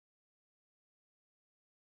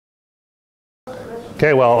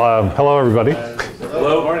Okay, well, hello everybody.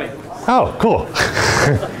 Hello. Morning. Oh, cool.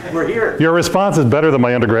 We're here. Your response is better than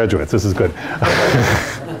my undergraduates. This is good.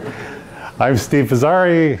 I'm Steve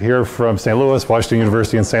Fazzari, here from St. Louis, Washington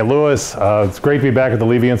University in St. Louis. It's great to be back at the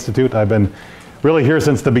Levy Institute. I've been really here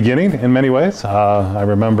since the beginning in many ways. I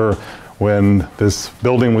remember when this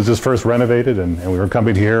building was just first renovated and we were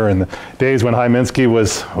coming here in the days when Minsky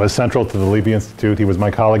was central to the Levy Institute. He was my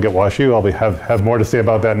colleague at WashU. I'll have more to say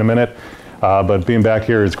about that in a minute. But being back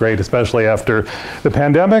here is great, especially after the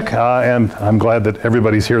pandemic, and I'm glad that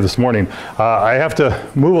everybody's here this morning. I have to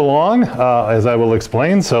move along, as I will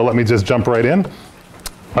explain, so let me just jump right in.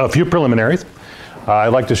 A few preliminaries. I'd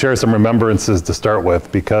like to share some remembrances to start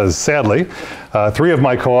with, because sadly, three of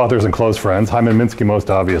my co-authors and close friends, Minsky most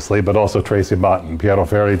obviously, but also Tracy Mott and Piero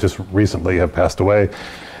Ferri just recently have passed away.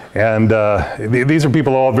 And these are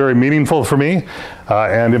people all very meaningful for me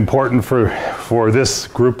and important for this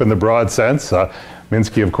group in the broad sense.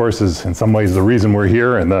 Minsky, of course, is in some ways the reason we're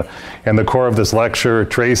here and the core of this lecture.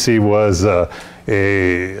 Tracy was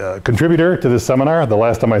a contributor to this seminar. The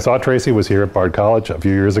last time I saw Tracy was here at Bard College a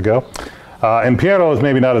few years ago. And Piero is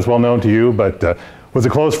maybe not as well known to you, but was a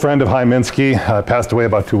close friend of Minsky, passed away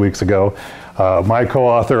about 2 weeks ago. My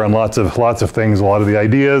co-author on lots of things. A lot of the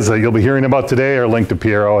ideas you'll be hearing about today are linked to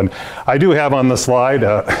Piero. And I do have on the slide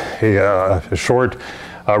a short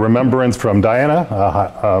remembrance from Diana,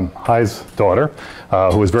 Hi's daughter,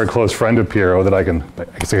 who was a very close friend of Piero that I can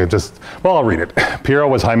say well, I'll read it. Piero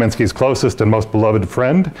was Minsky's closest and most beloved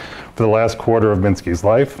friend for the last quarter of Minsky's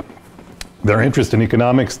life. Their interest in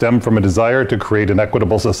economics stemmed from a desire to create an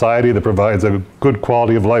equitable society that provides a good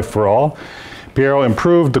quality of life for all. Piero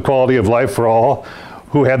improved the quality of life for all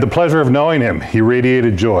who had the pleasure of knowing him. He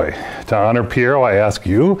radiated joy. To honor Piero, I ask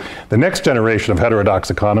you, the next generation of heterodox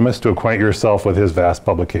economists, to acquaint yourself with his vast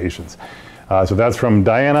publications. So that's from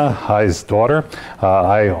Diana, Hi's daughter.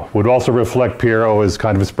 I would also reflect Piero as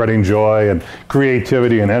kind of spreading joy and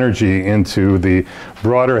creativity and energy into the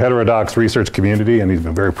broader heterodox research community, and he's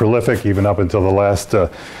been very prolific even up until the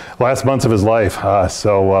last months of his life.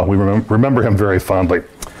 So we remember him very fondly.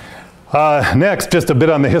 Next, just a bit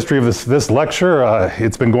on the history of this lecture.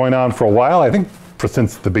 It's been going on for a while, I think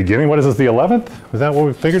since the beginning. What is this, the 11th? Is that what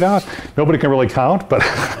we figured out? Nobody can really count, but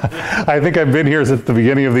I think I've been here since the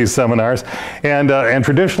beginning of these seminars. And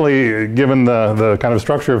traditionally, given the kind of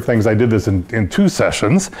structure of things, I did this in 2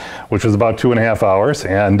 sessions, which was about 2.5 hours.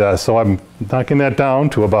 And so I'm knocking that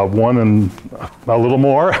down to about 1 and a little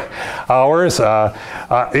more hours.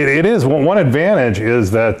 It is, one advantage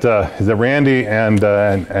is that Randy and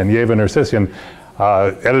Yeva Nersessian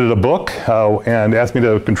edited a book and asked me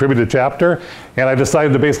to contribute a chapter, and I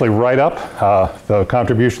decided to basically write up the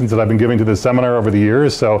contributions that I've been giving to this seminar over the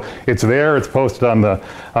years. So it's there, it's posted on the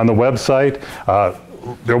website.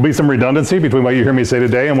 There will be some redundancy between what you hear me say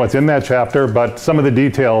today and what's in that chapter, but some of the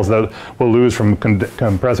details that we'll lose from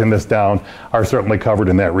compressing this down are certainly covered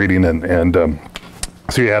in that reading, and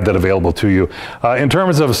so you have that available to you. In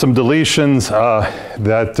terms of some deletions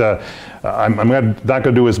I'm not going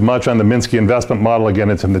to do as much on the Minsky investment model.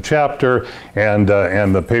 Again, it's in the chapter, and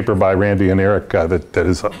the paper by Randy and Eric that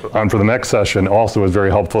is on for the next session also is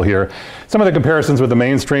very helpful here. Some of the comparisons with the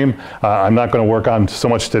mainstream, I'm not going to work on so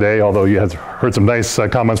much today, although you have heard some nice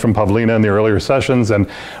comments from Pavlina in the earlier sessions, and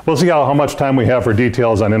we'll see how much time we have for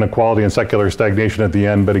details on inequality and secular stagnation at the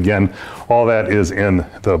end, but again, all that is in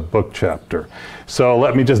the book chapter. So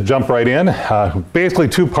let me just jump right in. Basically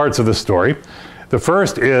 2 parts of the story. The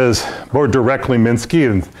first is more directly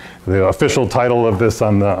Minsky, and the official title of this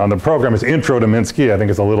on the program is Intro to Minsky. I think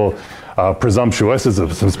it's a little presumptuous.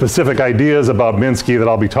 There's some specific ideas about Minsky that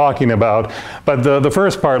I'll be talking about. But the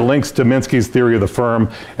first part links to Minsky's theory of the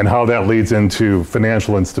firm and how that leads into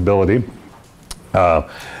financial instability.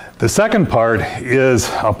 The second part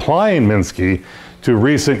is applying Minsky to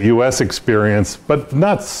recent US experience, but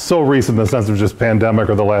not so recent in the sense of just pandemic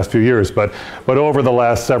or the last few years, but over the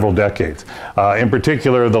last several decades. In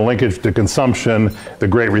particular, the linkage to consumption, the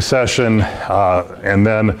Great Recession, and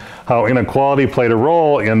then how inequality played a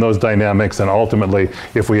role in those dynamics, and ultimately,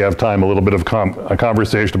 if we have time, a little bit of a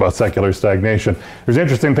conversation about secular stagnation. There's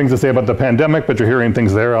interesting things to say about the pandemic, but you're hearing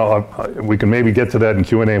things there. We can maybe get to that in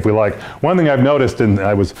Q&A if we like. One thing I've noticed, and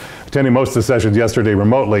I was attending most of the sessions yesterday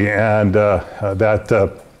remotely, and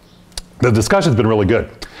the discussion's been really good.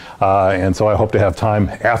 And so I hope to have time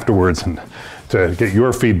afterwards and to get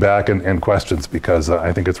your feedback and questions, because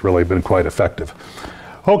I think it's really been quite effective.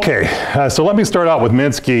 Okay, so let me start out with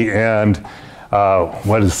Minsky and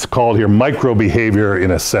what is called here micro behavior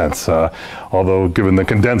in a sense, although given the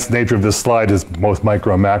condensed nature of this slide is both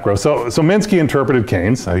micro and macro. So Minsky interpreted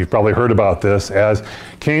Keynes, you've probably heard about this, as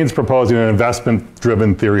Keynes proposing an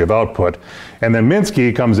investment-driven theory of output. And then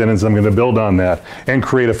Minsky comes in and says, I'm going to build on that and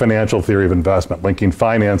create a financial theory of investment, linking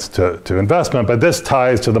finance to investment. But this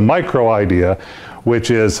ties to the micro idea,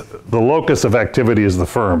 which is the locus of activity is the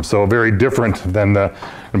firm. So very different than the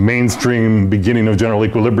mainstream beginning of general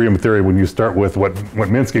equilibrium theory when you start with what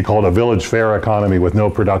Minsky called a village fair economy with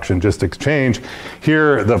no production, just exchange.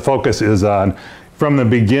 Here the focus is on, from the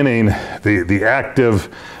beginning, the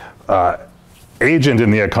active agent in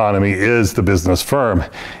the economy is the business firm.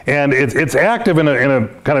 And it's active in a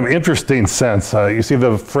kind of interesting sense. You see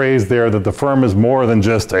the phrase there that the firm is more than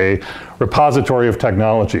just a repository of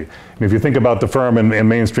technology. And if you think about the firm in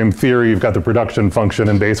mainstream theory, you've got the production function,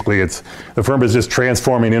 and basically the firm is just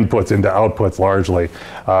transforming inputs into outputs largely.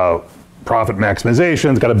 Profit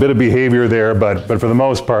maximization, it's got a bit of behavior there, but for the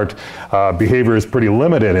most part, behavior is pretty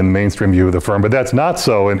limited in the mainstream view of the firm. But that's not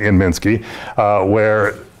so in Minsky,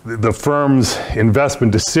 where the firm's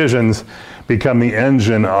investment decisions become the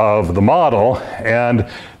engine of the model, and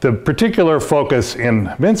the particular focus in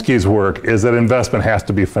Minsky's work is that investment has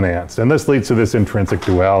to be financed. And this leads to this intrinsic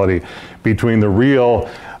duality between the real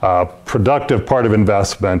productive part of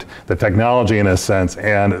investment, the technology in a sense,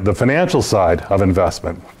 and the financial side of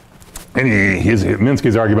investment. And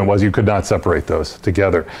Minsky's argument was you could not separate those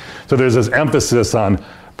together. So there's this emphasis on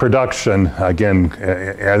production, again,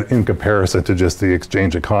 in comparison to just the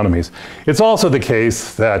exchange economies. It's also the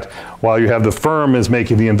case that while you have the firm is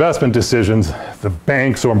making the investment decisions, the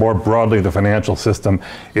banks, or more broadly the financial system,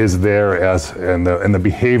 is there and the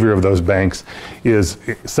behavior of those banks is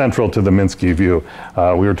central to the Minsky view.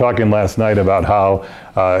 We were talking last night about how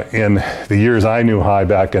in the years I knew High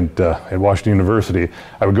back at Washington University,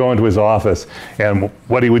 I would go into his office, and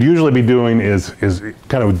what he would usually be doing is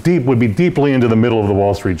kind of would be deeply into the middle of the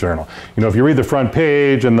Wall Street Journal. You know, if you read the front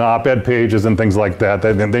page and the op-ed pages and things like that,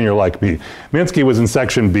 then you're like me. Minsky was in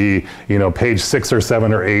section B, you know, page 6 or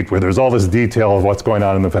 7 or 8, where there's all this detail of what's going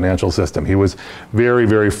on in the financial system. He was very,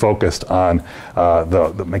 very focused on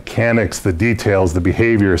the mechanics, the details, the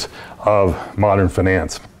behaviors of modern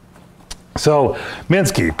finance. So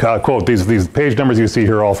Minsky, quote, these page numbers you see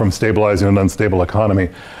here are all from Stabilizing an Unstable Economy.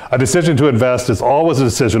 A decision to invest is always a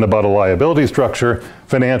decision about a liability structure.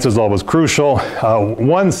 Finance is always crucial.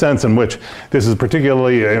 One sense in which this is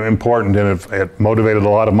particularly important, and it motivated a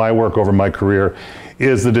lot of my work over my career,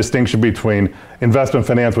 is the distinction between investment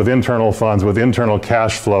finance with internal funds, with internal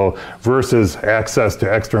cash flow, versus access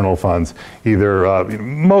to external funds. Either,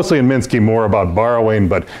 mostly in Minsky, more about borrowing,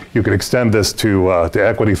 but you could extend this to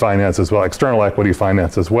equity finance as well, external equity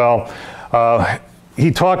finance as well.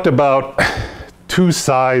 He talked about two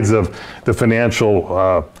sides of the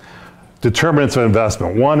financial determinants of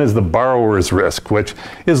investment. One is the borrower's risk, which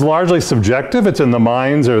is largely subjective. It's in the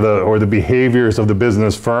minds or the behaviors of the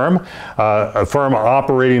business firm. A firm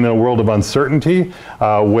operating in a world of uncertainty,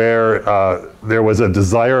 where there was a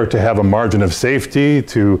desire to have a margin of safety.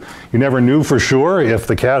 You never knew for sure if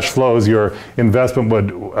the cash flows your investment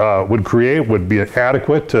would create would be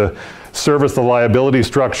adequate to service the liability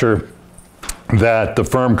structure that the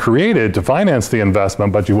firm created to finance the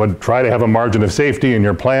investment, but you would try to have a margin of safety in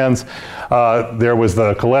your plans. There was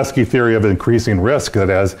the Koleski theory of increasing risk, that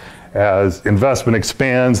as investment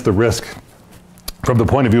expands, the risk from the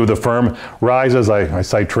point of view of the firm rises. I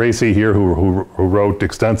cite Tracy here, who wrote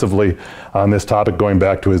extensively on this topic going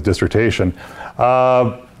back to his dissertation.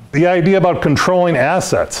 The idea about controlling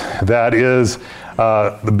assets, that is,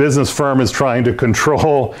 the business firm is trying to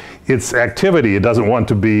control its activity. It doesn't want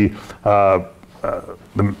to be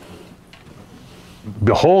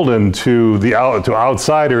beholden to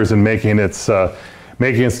outsiders in making its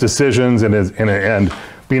decisions and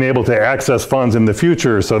being able to access funds in the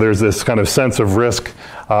future. So there's this kind of sense of risk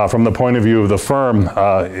from the point of view of the firm,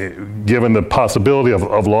 given the possibility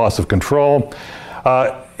of loss of control.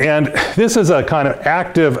 And this is a kind of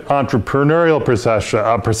active entrepreneurial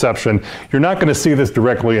perception. You're not going to see this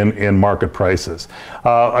directly in market prices.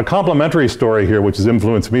 A complementary story here, which has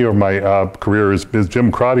influenced me over my career, is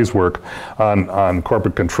Jim Crotty's work on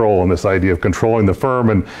corporate control and this idea of controlling the firm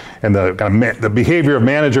and the kind of the behavior of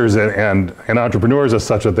managers and entrepreneurs as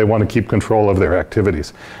such that they want to keep control of their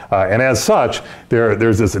activities. And as such,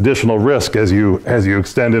 there's this additional risk as you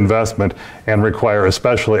extend investment and require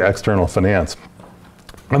especially external finance.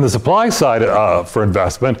 On the supply side for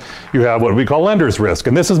investment, you have what we call lender's risk,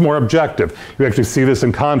 and this is more objective. You actually see this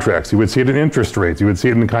in contracts. You would see it in interest rates. You would see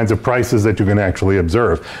it in the kinds of prices that you can actually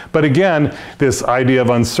observe. But again, this idea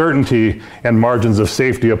of uncertainty and margins of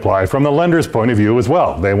safety apply from the lender's point of view as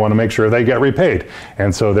well. They want to make sure they get repaid.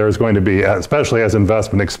 And so there's going to be, especially as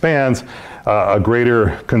investment expands, a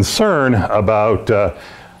greater concern about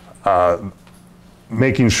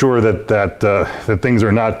making sure that things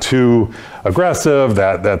are not too aggressive,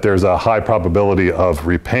 that there's a high probability of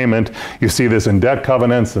repayment. You see this in debt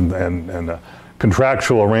covenants and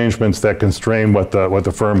contractual arrangements that constrain what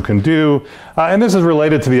the firm can do. And this is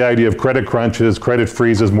related to the idea of credit crunches, credit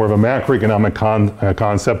freezes, more of a macroeconomic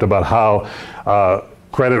concept about how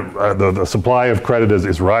the supply of credit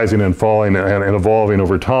is rising and falling and evolving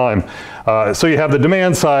over time. So you have the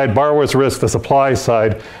demand side, borrower's risk, the supply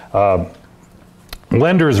side,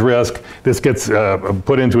 lender's risk. This gets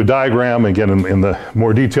put into a diagram, again, in the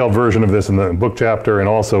more detailed version of this in the book chapter, and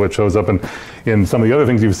also it shows up in some of the other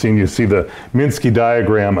things you've seen. You see the Minsky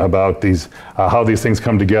diagram about these, how these things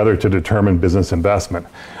come together to determine business investment.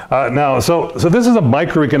 So this is a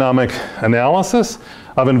microeconomic analysis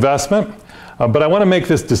of investment. But I want to make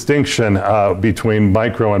this distinction between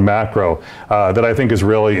micro and macro that I think is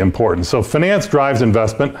really important. So finance drives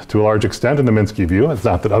investment to a large extent in the Minsky view. It's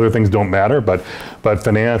not that other things don't matter, but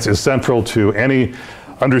finance is central to any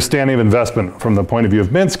understanding of investment from the point of view of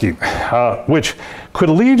Minsky, which could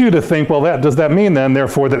lead you to think, well, does that mean then,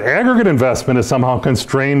 therefore, that aggregate investment is somehow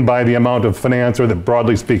constrained by the amount of finance, or that,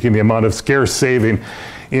 broadly speaking, the amount of scarce saving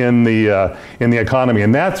in the economy?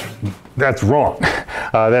 And that's wrong.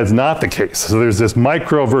 That's not the case. So there's this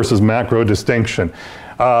micro versus macro distinction.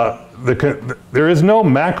 There is no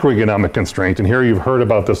macroeconomic constraint, and here you've heard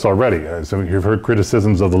about this already. So you've heard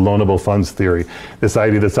criticisms of the loanable funds theory, this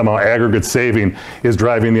idea that somehow aggregate saving is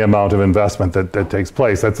driving the amount of investment that takes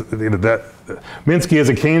place. Minsky is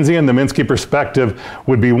a Keynesian. The Minsky perspective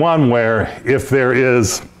would be one where if there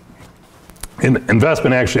is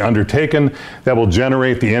investment actually undertaken that will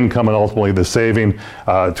generate the income and ultimately the saving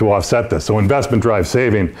to offset this. So investment drives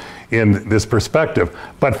saving in this perspective,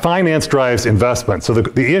 but finance drives investment. So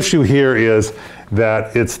the issue here is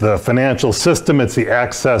that it's the financial system, it's the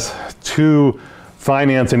access to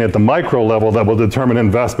financing at the micro level that will determine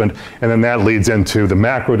investment, and then that leads into the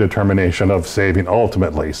macro determination of saving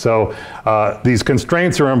ultimately. So these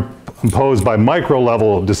constraints are imposed by micro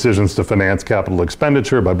level decisions to finance capital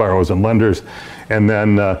expenditure by borrowers and lenders, and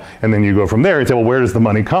then you go from there and say, well, where does the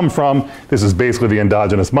money come from? This is basically the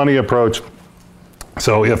endogenous money approach.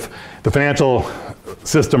 So if the financial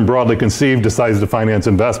system, broadly conceived, decides to finance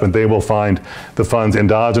investment, they will find the funds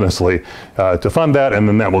endogenously to fund that, and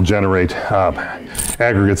then that will generate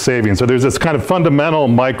aggregate savings. So there's this kind of fundamental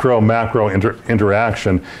micro-macro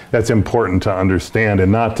interaction that's important to understand,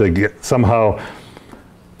 and not to get somehow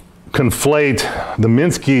conflate the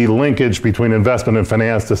Minsky linkage between investment and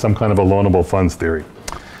finance to some kind of a loanable funds theory.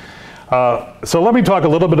 So let me talk a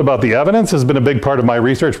little bit about the evidence. This has been a big part of my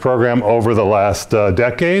research program over the last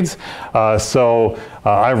decades.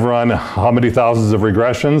 I've run how many thousands of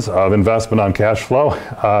regressions of investment on cash flow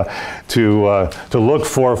to look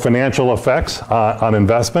for financial effects on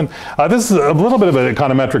investment. This is a little bit of an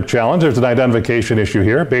econometric challenge. There's an identification issue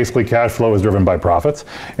here. Basically, cash flow is driven by profits,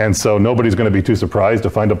 and so nobody's going to be too surprised to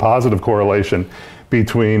find a positive correlation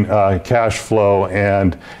between cash flow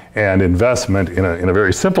and investment in a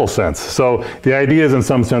very simple sense. So the idea is, in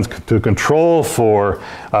some sense, to control for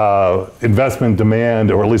investment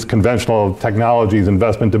demand, or at least conventional technologies,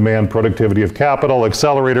 investment demand, productivity of capital,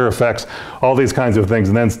 accelerator effects, all these kinds of things,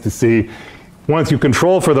 and then to see, once you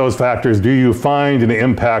control for those factors, do you find an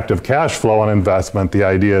impact of cash flow on investment? The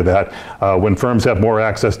idea that when firms have more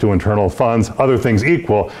access to internal funds, other things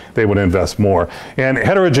equal, they would invest more. And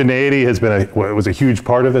heterogeneity was a huge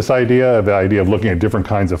part of this idea, the idea of looking at different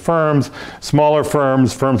kinds of firms, smaller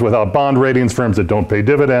firms, firms without bond ratings, firms that don't pay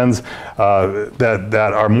dividends,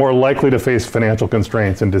 that are more likely to face financial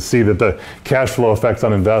constraints, and to see that the cash flow effects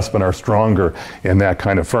on investment are stronger in that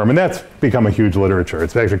kind of firm. And that's become a huge literature.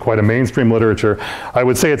 It's actually quite a mainstream literature. I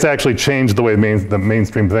would say it's actually changed the way the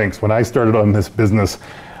mainstream thinks. When I started on this business,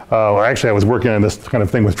 actually I was working on this kind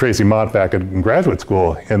of thing with Tracy Mott back in graduate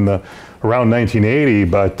school around 1980,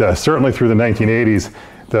 but certainly through the 1980s,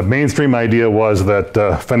 the mainstream idea was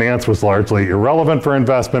that finance was largely irrelevant for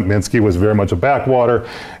investment. Minsky was very much a backwater.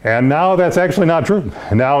 And now that's actually not true.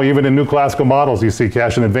 And now even in new classical models, you see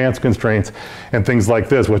cash and advance constraints and things like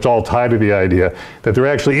this, which all tie to the idea that there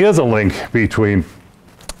actually is a link between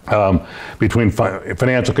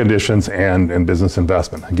financial conditions and business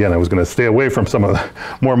investment. Again, I was going to stay away from some of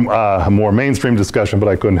the more mainstream discussion, but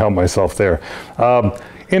I couldn't help myself there.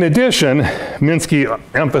 In addition, Minsky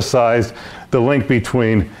emphasized the link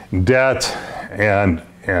between debt and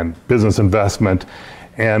business investment,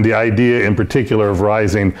 and the idea in particular of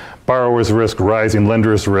rising borrower's risk, rising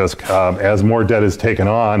lender's risk as more debt is taken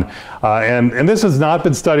on. And this has not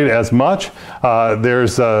been studied as much.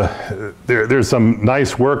 There's some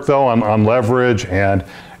nice work though on leverage and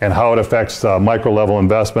how it affects micro-level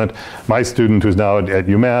investment. My student who's now at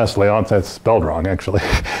UMass, Leonce, that's spelled wrong actually,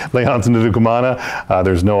 Leonce Ndukumana,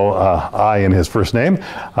 there's no I in his first name,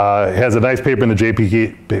 has a nice paper in the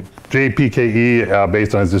JPKE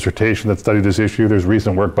based on his dissertation that studied this issue. There's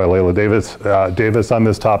recent work by Layla Davis on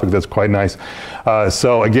this topic that's quite nice.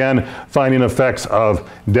 So again, finding effects of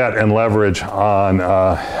debt and leverage on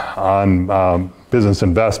business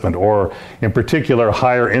investment, or in particular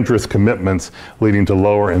higher interest commitments leading to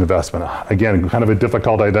lower investment. Again, kind of a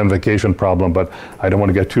difficult identification problem, but I don't want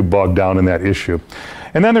to get too bogged down in that issue.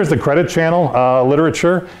 And then there's the credit channel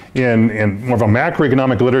literature in more of a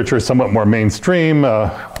macroeconomic literature, somewhat more mainstream.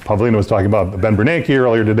 Pavlina was talking about Ben Bernanke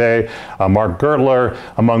earlier today, Mark Gertler,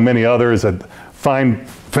 among many others, that find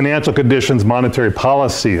financial conditions, monetary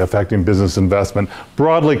policy affecting business investment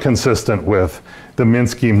broadly consistent with the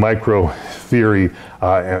Minsky micro theory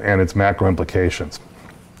and its macro implications.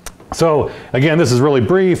 So again, this is really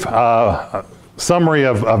brief. Summary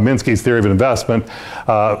of Minsky's theory of investment.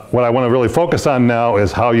 What I want to really focus on now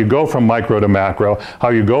is how you go from micro to macro, how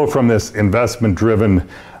you go from this investment-driven,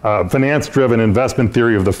 finance-driven investment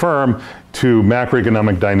theory of the firm to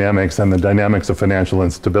macroeconomic dynamics and the dynamics of financial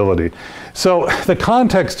instability. So the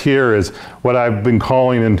context here is what I've been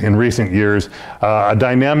calling in recent years a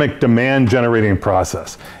dynamic demand-generating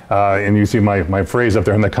process. And you see my phrase up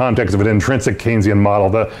there in the context of an intrinsic Keynesian model.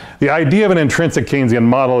 The idea of an intrinsic Keynesian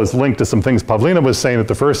model is linked to some things Pavlina was saying at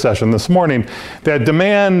the first session this morning, that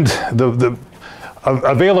demand, the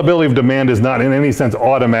availability of demand is not in any sense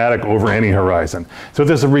automatic over any horizon. So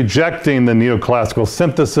this is rejecting the neoclassical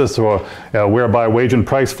synthesis, or whereby wage and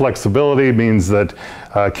price flexibility means that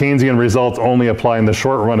Keynesian results only apply in the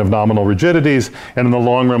short run of nominal rigidities, and in the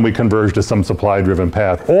long run we converge to some supply-driven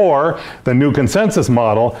path. Or the new consensus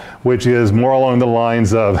model, which is more along the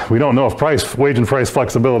lines of, we don't know if wage and price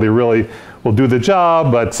flexibility really will do the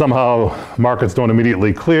job, but somehow markets don't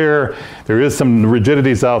immediately clear. There is some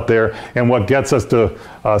rigidities out there, and what gets us to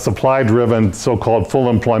supply-driven, so-called full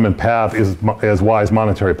employment path is wise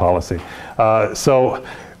monetary policy. So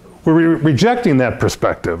we're rejecting that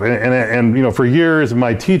perspective, and you know, for years in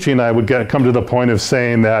my teaching, I would come to the point of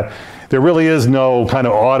saying that there really is no kind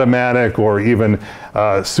of automatic or even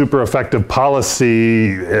super effective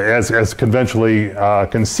policy as conventionally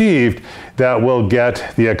conceived that will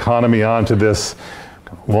get the economy onto this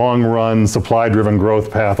long-run supply-driven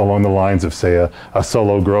growth path along the lines of, say, a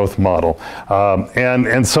solo growth model.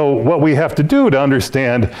 And so what we have to do to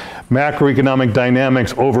understand macroeconomic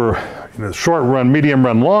dynamics over short run, medium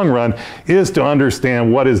run, long run is to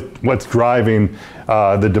understand what's driving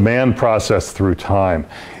the demand process through time.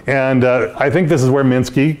 And I think this is where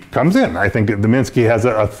Minsky comes in. I think the Minsky has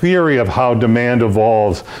a theory of how demand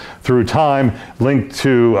evolves through time, linked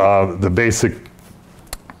to the basic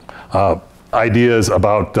ideas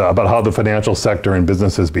about how the financial sector and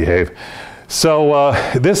businesses behave. So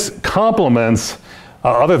this complements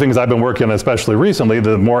other things I've been working on, especially recently,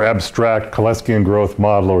 the more abstract Koleskian growth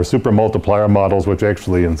model or super multiplier models, which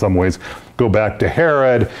actually in some ways go back to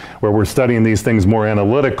Herod, where we're studying these things more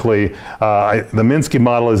analytically. The Minsky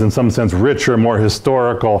model is in some sense richer, more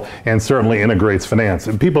historical, and certainly integrates finance.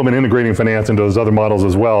 And people have been integrating finance into those other models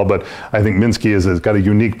as well, but I think Minsky has got a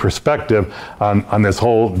unique perspective on this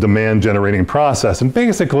whole demand generating process. And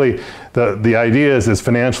basically, the idea is this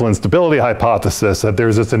financial instability hypothesis, that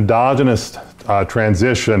there's this endogenous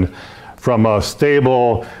transition from a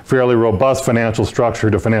stable, fairly robust financial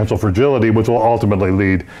structure to financial fragility, which will ultimately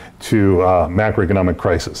lead to macroeconomic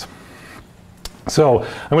crisis. So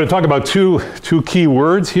I'm going to talk about two key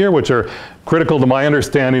words here, which are critical to my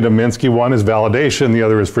understanding of Minsky. One is validation, the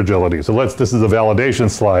other is fragility. So this is a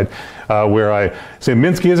validation slide where I say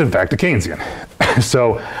Minsky is in fact a Keynesian.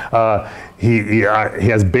 So he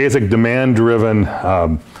has basic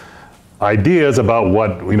demand-driven ideas about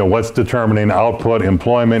what's determining output,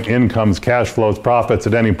 employment, incomes, cash flows, profits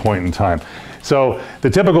at any point in time. So the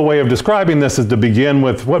typical way of describing this is to begin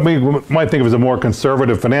with what we might think of as a more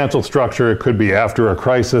conservative financial structure. It could be after a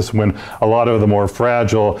crisis when a lot of the more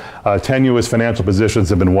fragile, tenuous financial positions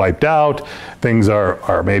have been wiped out. Things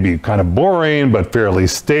are maybe kind of boring but fairly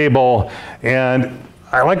stable. And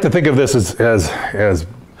I like to think of this as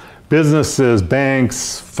businesses,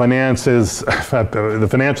 banks, finances, the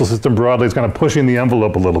financial system broadly is kind of pushing the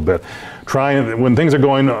envelope a little bit. When things are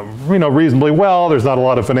going, reasonably well, there's not a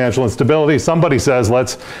lot of financial instability. Somebody says,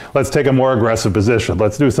 let's take a more aggressive position.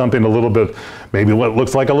 Let's do something a little bit, maybe what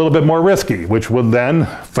looks like a little bit more risky, which would then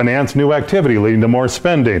finance new activity, leading to more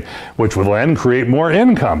spending, which will then create more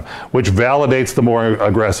income, which validates the more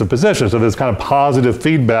aggressive position. So there's kind of positive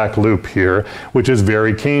feedback loop here, which is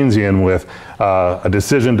very Keynesian, with a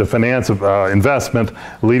decision to finance investment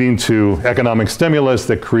leading to economic stimulus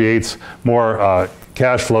that creates more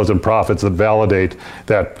cash flows and profits that validate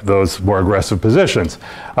those more aggressive positions.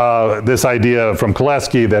 This idea from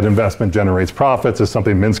Kolesky that investment generates profits is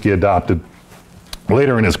something Minsky adopted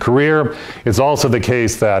later in his career. It's also the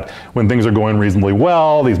case that when things are going reasonably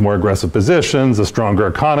well, these more aggressive positions, a stronger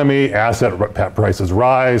economy, asset prices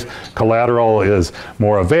rise, collateral is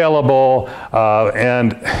more available,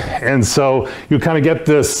 and so you kind of get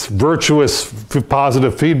this virtuous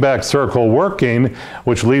positive feedback circle working,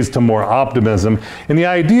 which leads to more optimism. And the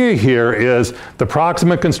idea here is the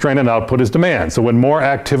proximate constraint on output is demand. So when more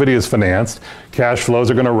activity is financed, cash flows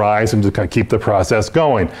are going to rise and just kind of keep the process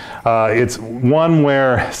going. It's one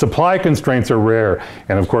where supply constraints are rare.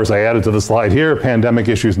 And of course, I added to the slide here, pandemic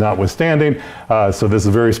issues notwithstanding. So this is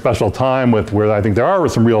a very special time where I think there are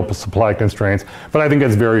some real supply constraints, but I think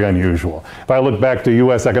it's very unusual. If I look back to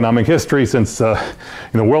US economic history, since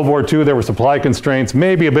World War II, there were supply constraints,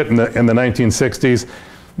 maybe a bit in the 1960s.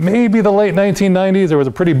 Maybe the late 1990s, there was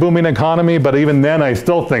a pretty booming economy, but even then I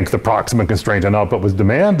still think the proximate constraint on output was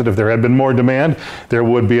demand, that if there had been more demand, there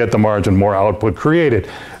would be at the margin more output created.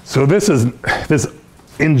 So this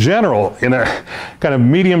in general, in a kind of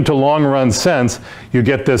medium to long run sense, you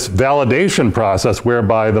get this validation process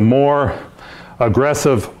whereby the more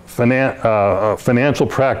aggressive financial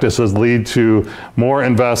practices lead to more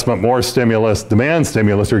investment, more stimulus, demand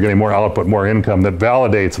stimulus, you're getting more output, more income that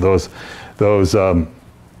validates those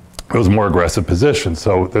more aggressive positions.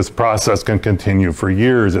 So this process can continue for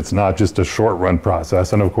years. It's not just a short-run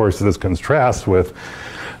process. And of course, this contrasts with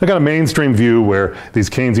the kind of mainstream view where these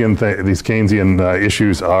Keynesian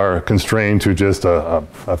issues are constrained to just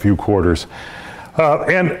a few quarters.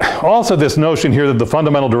 And also this notion here that the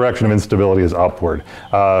fundamental direction of instability is upward.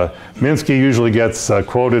 Minsky usually gets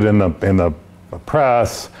quoted in the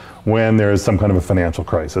press when there is some kind of a financial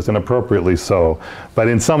crisis, and appropriately so. But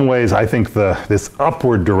in some ways, I think this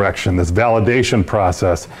upward direction, this validation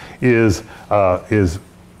process is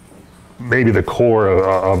maybe the core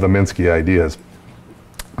of the Minsky ideas.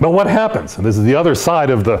 But what happens, and this is the other side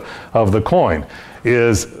of the coin,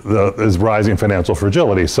 is rising financial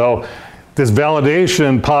fragility. So this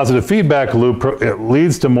validation positive feedback loop, it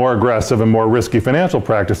leads to more aggressive and more risky financial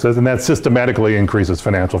practices, and that systematically increases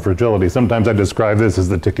financial fragility. Sometimes I describe this as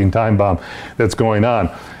the ticking time bomb that's going on.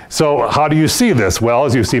 So how do you see this? Well,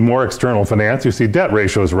 as you see more external finance, you see debt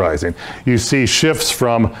ratios rising. You see shifts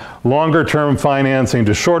from longer term financing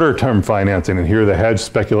to shorter term financing, and here the hedge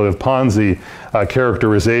speculative Ponzi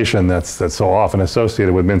characterization that's so often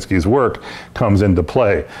associated with Minsky's work comes into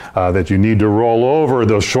play. That you need to roll over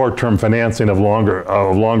those short-term financing of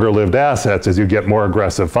longer-lived assets as you get more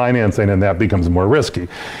aggressive financing, and that becomes more risky.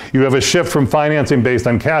 You have a shift from financing based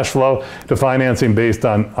on cash flow to financing based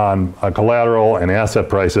on collateral and asset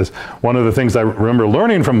prices. One of the things I remember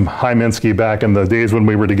learning from Minsky back in the days when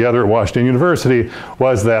we were together at Washington University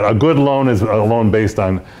was that a good loan is a loan based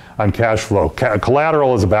on cash flow.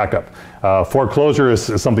 Collateral is a backup. Foreclosure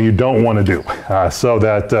is something you don't want to do. So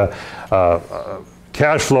that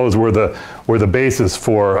cash flows were the basis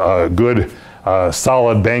for good,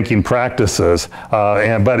 solid banking practices.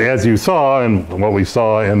 But as you saw, and what we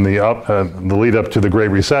saw in the lead up to the Great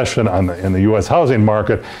Recession in the U.S. housing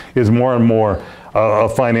market, is more and more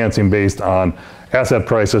of financing based on asset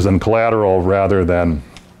prices and collateral rather than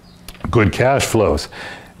good cash flows.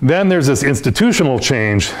 Then there's this institutional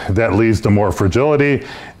change that leads to more fragility,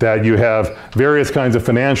 that you have various kinds of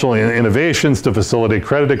financial innovations to facilitate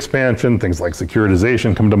credit expansion. Things like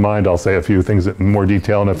securitization come to mind. I'll say a few things in more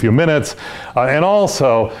detail in a few minutes. And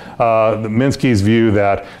also Minsky's view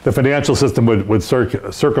that the financial system would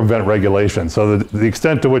circumvent regulation. So the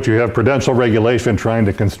extent to which you have prudential regulation trying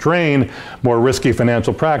to constrain more risky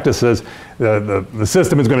financial practices, the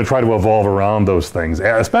system is going to try to evolve around those things,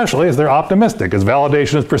 especially as they're optimistic, as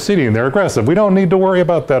validation is proceeding, they're aggressive. We don't need to worry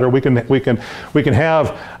about that, or we can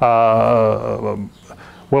have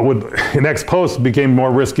what would in ex post became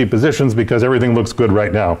more risky positions because everything looks good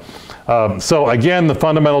right now. So again, the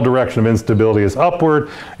fundamental direction of instability is upward,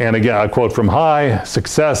 and again, I quote from High,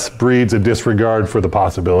 success breeds a disregard for the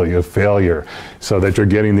possibility of failure, so that you're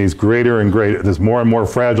getting these greater and greater, this more and more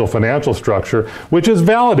fragile financial structure, which is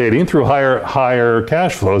validating through higher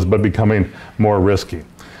cash flows, but becoming more risky.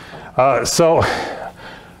 So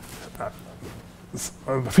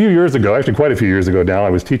a few years ago, actually quite a few years ago now, I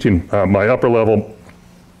was teaching my upper level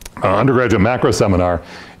undergraduate macro seminar,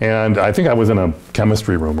 and I think I was in a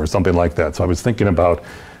chemistry room or something like that. So I was thinking about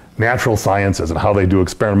natural sciences and how they do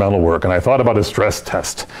experimental work, and I thought about a stress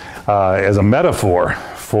test as a metaphor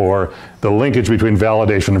for the linkage between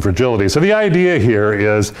validation and fragility. So the idea here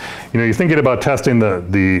is, you're thinking about testing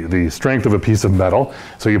the strength of a piece of metal.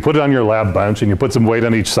 So you put it on your lab bench and you put some weight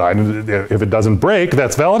on each side, and if it doesn't break,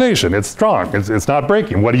 that's validation. It's strong, it's not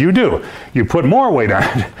breaking. What do? You put more weight on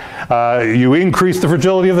it. You increase the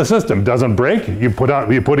fragility of the system. Doesn't break, you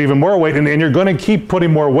put even more weight, and you're gonna keep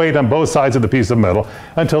putting more weight on both sides of the piece of metal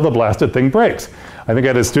until the blasted thing breaks. I think I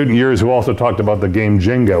had a student years who also talked about the game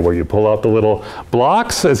Jenga, where you pull out the little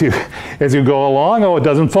blocks as you go along. Oh, it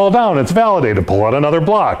doesn't fall down, it's validated. Pull out another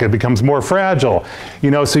block, it becomes more fragile.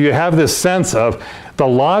 So you have this sense of the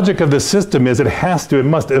logic of the system is it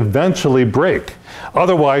must eventually break.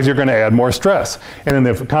 Otherwise, you're going to add more stress. And in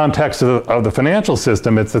the context of the financial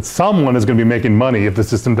system, it's that someone is going to be making money if the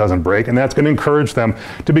system doesn't break, and that's going to encourage them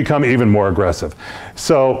to become even more aggressive.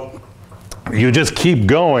 So you just keep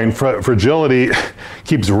going. Fragility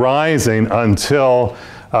keeps rising until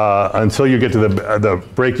you get to the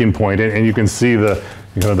breaking point, and you can see the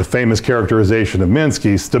famous characterization of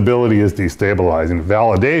Minsky: stability is destabilizing.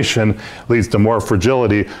 Validation leads to more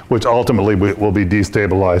fragility, which ultimately will be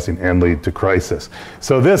destabilizing and lead to crisis.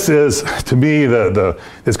 So this is, to me,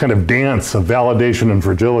 this kind of dance of validation and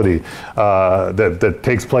fragility that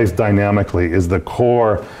takes place dynamically is the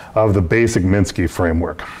core of the basic Minsky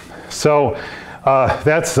framework. So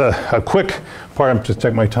that's a quick part. I'm just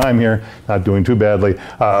checking my time here, not doing too badly.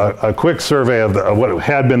 A quick survey of what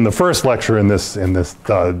had been the first lecture in this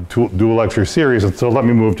dual lecture series. And so let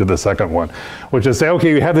me move to the second one, which is say,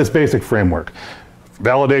 okay, you have this basic framework.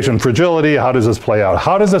 Validation, fragility, how does this play out?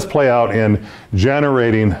 How does this play out in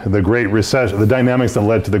generating the Great Recession, the dynamics that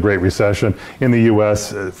led to the Great Recession in the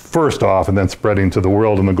US first off, and then spreading to the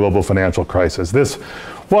world in the global financial crisis? This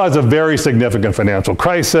was a very significant financial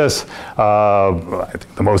crisis, I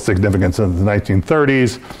think the most significant since the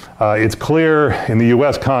 1930s. It's clear in the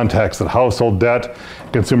US context that household debt,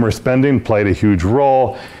 consumer spending played a huge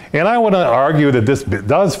role. And I want to argue that this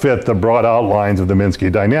does fit the broad outlines of the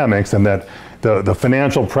Minsky dynamics, and that the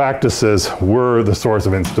financial practices were the source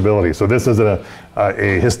of instability. So this is a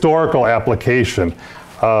historical application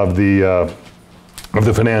of the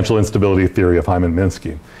financial instability theory of Hyman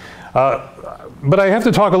Minsky. But I have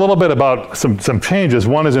to talk a little bit about some changes.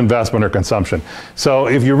 One is investment or consumption. So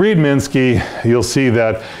if you read Minsky, you'll see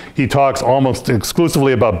that he talks almost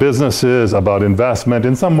exclusively about businesses, about investment,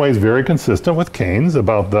 in some ways very consistent with Keynes,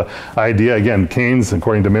 about the idea, again, Keynes,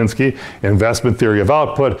 according to Minsky, investment theory of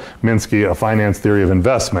output, Minsky, a finance theory of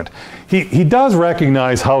investment. He does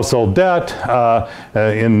recognize household debt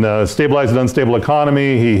in stabilized and unstable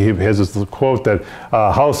economy. He has this quote that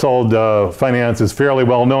household finance is fairly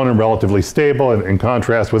well known and relatively stable. In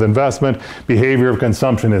contrast with investment, behavior of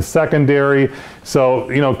consumption is secondary. So,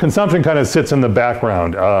 consumption kind of sits in the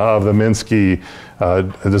background of the Minsky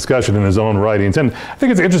discussion in his own writings. And I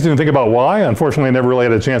think it's interesting to think about why. Unfortunately, I never really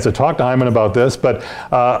had a chance to talk to Hyman about this, but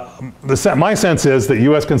my sense is that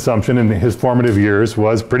US consumption in his formative years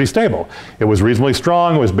was pretty stable. It was reasonably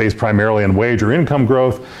strong. It was based primarily on wage or income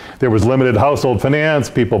growth. There was limited household finance.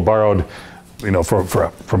 People borrowed they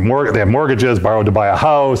had mortgages, borrowed to buy a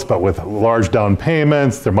house, but with large down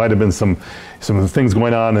payments. There might have been some things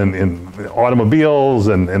going on in automobiles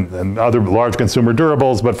and other large consumer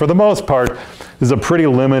durables, but for the most part, there's a pretty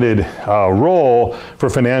limited role for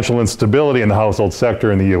financial instability in the household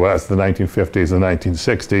sector in the US, the 1950s, the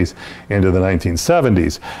 1960s, into the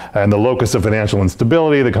 1970s. And the locus of financial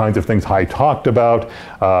instability, the kinds of things Hy talked about,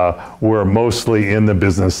 were mostly in the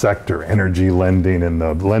business sector: energy lending and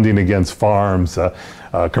the lending against farms,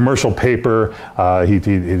 commercial paper. He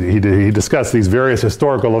discussed these various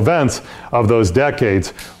historical events of those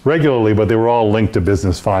decades regularly, but they were all linked to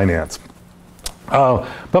business finance.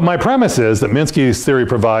 But my premise is that Minsky's theory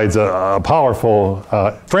provides a powerful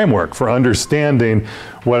framework for understanding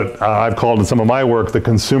what I've called in some of my work the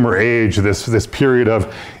consumer age, this period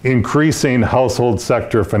of increasing household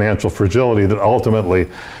sector financial fragility that ultimately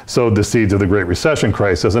sowed the seeds of the Great Recession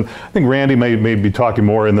crisis. And I think Randy may be talking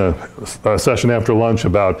more in the session after lunch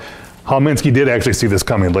about how Minsky did actually see this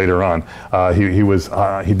coming later on.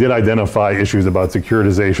 He did identify issues about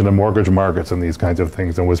securitization of mortgage markets and these kinds of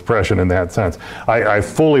things, and was prescient in that sense. I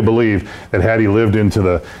fully believe that had he lived into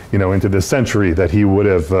the into this century, that he would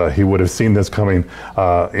have seen this coming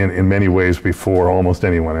in many ways before almost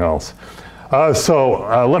anyone else.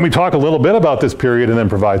 So let me talk a little bit about this period and then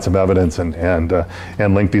provide some evidence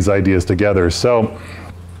and link these ideas together. So,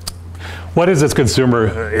 what is this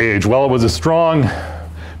consumer age? Well, it was a strong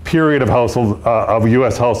period of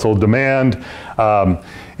U.S. household demand.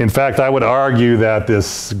 In fact, I would argue that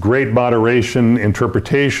this great moderation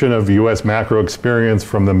interpretation of U.S. macro experience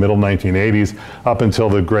from the middle 1980s up until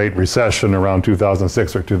the Great Recession around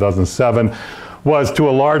 2006 or 2007 was to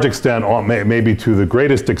a large extent, or maybe to the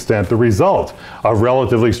greatest extent, the result of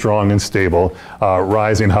relatively strong and stable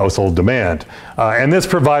rising household demand. And this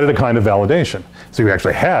provided a kind of validation. So you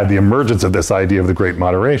actually had the emergence of this idea of the great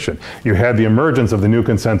moderation. You had the emergence of the new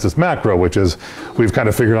consensus macro, which is, we've kind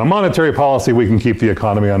of figured out monetary policy, we can keep the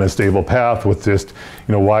economy on a stable path with just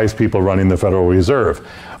wise people running the Federal Reserve.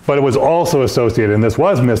 But it was also associated, and this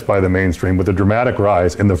was missed by the mainstream, with a dramatic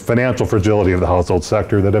rise in the financial fragility of the household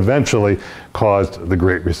sector that eventually caused the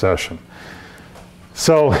Great Recession.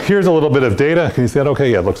 So here's a little bit of data. Can you see that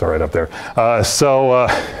okay? Yeah, it looks all right up there.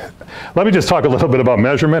 Let me just talk a little bit about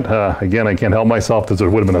measurement. Again, I can't help myself, because there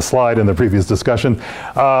would have been a slide in the previous discussion.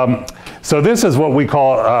 So this is what we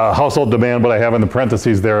call household demand, but I have in the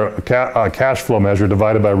parentheses there, cash flow measure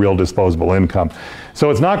divided by real disposable income. So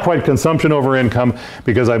it's not quite consumption over income,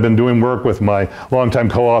 because I've been doing work with my longtime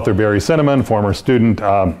co-author Barry Cinnamon, former student,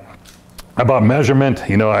 about measurement.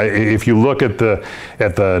 If you look at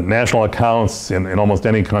the national accounts in almost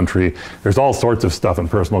any country, there's all sorts of stuff in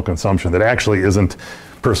personal consumption that actually isn't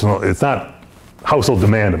personal. It's not household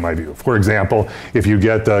demand, in my view. For example, if you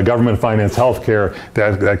get government financed health care,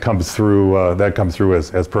 that comes through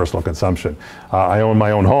as personal consumption. I own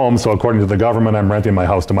my own home, so according to the government, I'm renting my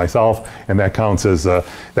house to myself, and that counts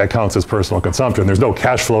as personal consumption. There's no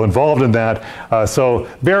cash flow involved in that. So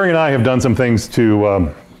Barry and I have done some things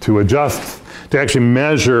to adjust, to actually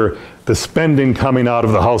measure the spending coming out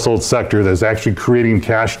of the household sector that's actually creating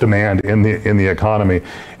cash demand in the economy.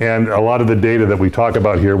 And a lot of the data that we talk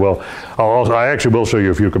about here, I actually will show you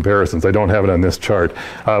a few comparisons. I don't have it on this chart.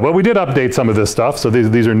 But we did update some of this stuff. So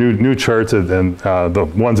these are new charts, and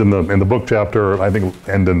the ones in the book chapter, I think,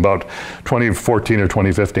 end in about 2014 or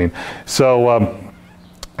 2015. So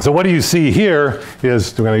what do you see here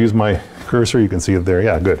is, I'm going to use my cursor, you can see it there,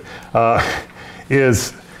 yeah, good,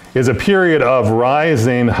 is a period of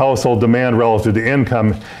rising household demand relative to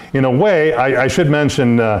income. In a way, I should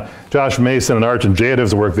mention Josh Mason and Arch and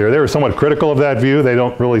Jadav's work there. They were somewhat critical of that view. They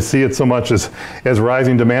don't really see it so much as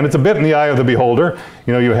rising demand. It's a bit in the eye of the beholder.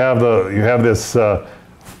 You have this, let's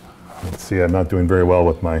see, I'm not doing very well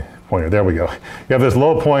with my pointer. There we go. You have this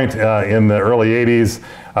low point in the early 80s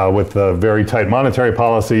with the very tight monetary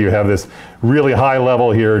policy. You have this really high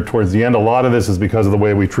level here towards the end. A lot of this is because of the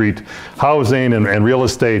way we treat housing and real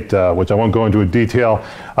estate, which I won't go into in detail.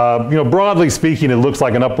 Broadly speaking, it looks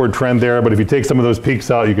like an upward trend there, but if you take some of those peaks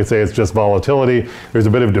out, you could say it's just volatility. There's a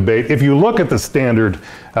bit of debate. If you look at the standard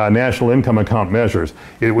national income account measures,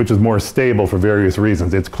 which is more stable for various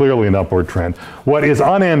reasons, it's clearly an upward trend. What is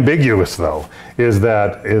unambiguous, though, is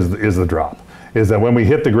the drop. Is that when we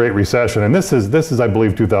hit the Great Recession, and this is I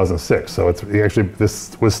believe 2006, so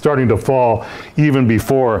this was starting to fall even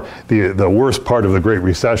before the worst part of the Great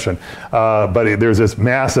Recession, but there's this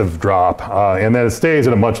massive drop, and then it stays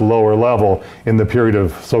at a much lower level in the period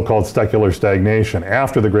of so-called secular stagnation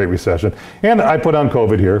after the Great Recession. And I put on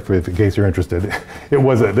COVID here, in case you're interested.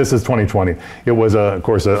 This is 2020. It was, of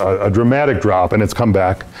course, a dramatic drop, and it's come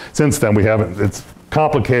back since then. It's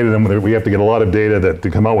complicated, and we have to get a lot of data to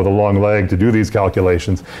come out with a long leg to do these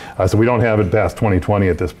calculations. So we don't have it past 2020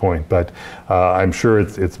 at this point, but I'm sure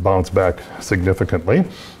it's bounced back significantly.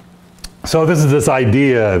 So this is this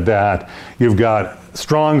idea that you've got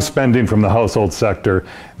strong spending from the household sector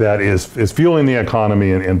that is fueling the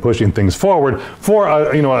economy and pushing things forward for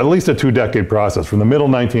at least a 2-decade process, from the middle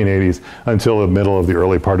 1980s until the middle of the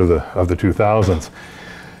early part of the 2000s.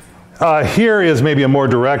 Here is maybe a more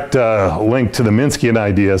direct link to the Minskyan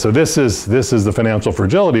idea. So this is the financial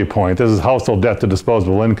fragility point. This is household debt to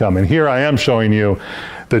disposable income. And here I am showing you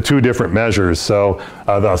the two different measures. So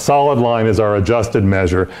the solid line is our adjusted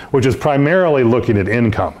measure, which is primarily looking at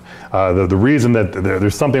income. The reason that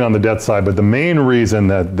there's something on the debt side, but the main reason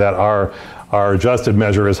that our our adjusted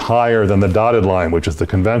measure is higher than the dotted line, which is the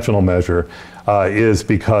conventional measure, is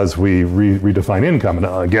because we redefine income. And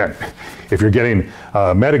again, if you're getting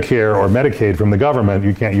Medicare or Medicaid from the government,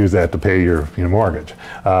 you can't use that to pay your mortgage.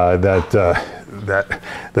 The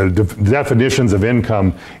definitions of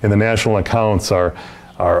income in the national accounts are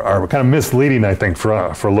kind of misleading, I think,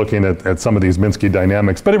 for looking at some of these Minsky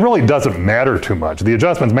dynamics. But it really doesn't matter too much. The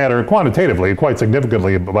adjustments matter quantitatively, quite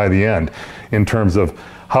significantly by the end, in terms of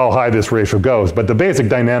how high this ratio goes. But the basic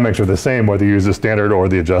dynamics are the same whether you use the standard or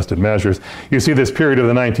the adjusted measures. You see this period of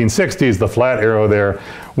the 1960s, the flat arrow there,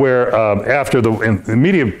 where after the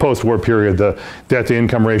immediate post-war period, the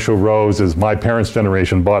debt-to-income ratio rose as my parents'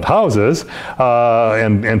 generation bought houses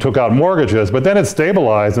and took out mortgages. But then it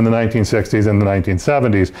stabilized in the 1960s and the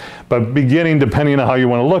 1970s. But beginning, depending on how you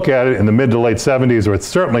want to look at it, in the mid to late 70s, or it's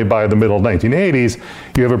certainly by the middle 1980s,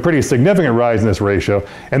 you have a pretty significant rise in this ratio.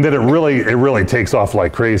 And then it really takes off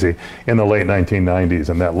like crazy in the late 1990s,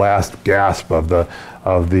 and that last gasp of the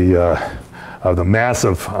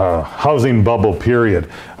massive housing bubble period.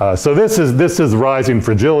 So this is rising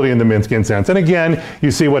fragility in the Minskian sense. And again,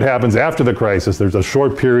 you see what happens after the crisis. There's a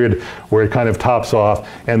short period where it kind of tops off,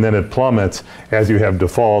 and then it plummets as you have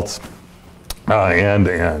defaults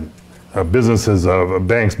and businesses,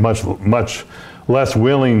 banks much less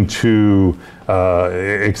willing to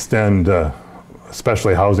extend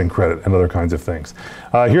especially housing credit and other kinds of things.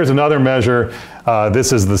 Here's another measure.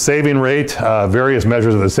 This is the saving rate, various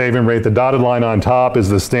measures of the saving rate. The dotted line on top is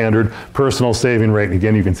the standard personal saving rate. And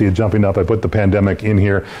again, you can see it jumping up. I put the pandemic in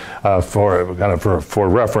here for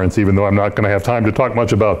reference, even though I'm not going to have time to talk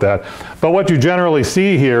much about that. But what you generally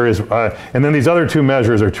see here is, and then these other two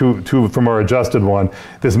measures are two from our adjusted one.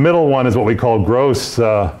 This middle one is what we call the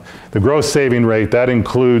gross saving rate. That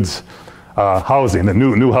includes housing, the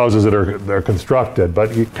new houses that are constructed,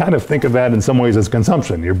 but you kind of think of that in some ways as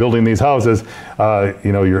consumption. You're building these houses,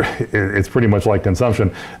 it's pretty much like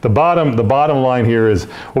consumption. The bottom line here is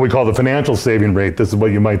what we call the financial saving rate. This is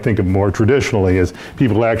what you might think of more traditionally as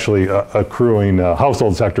people actually accruing,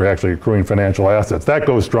 household sector actually accruing financial assets. That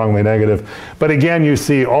goes strongly negative. But again, you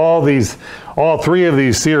see all three of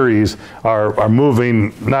these series are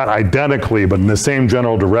moving not identically, but in the same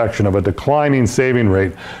general direction of a declining saving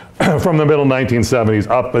rate from the middle 1970s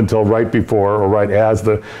up until right before or right as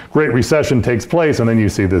the Great Recession takes place, and then you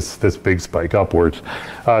see this big spike upwards.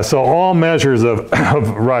 So all measures of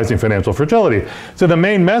rising financial fragility. So the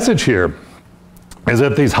main message here is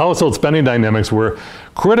that these household spending dynamics were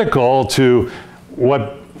critical to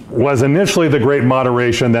what was initially the Great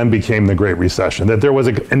Moderation, then became the Great Recession. That there was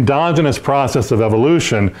an endogenous process of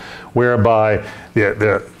evolution whereby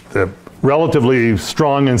the relatively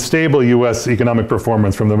strong and stable U.S. economic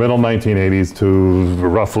performance from the middle 1980s to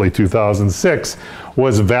roughly 2006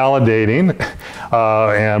 was validating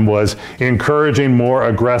and was encouraging more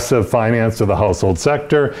aggressive finance to the household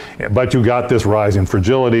sector. But you got this rise in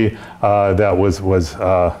fragility that was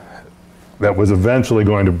eventually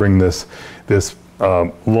going to bring this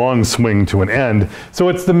long swing to an end. So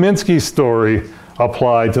it's the Minsky story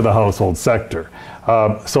applied to the household sector.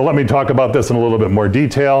 So let me talk about this in a little bit more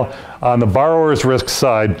detail. On the borrower's risk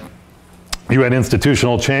side, you had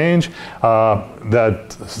institutional change, that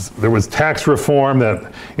there was tax reform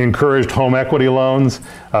that encouraged home equity loans,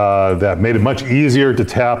 that made it much easier to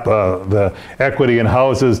tap the equity in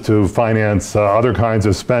houses to finance other kinds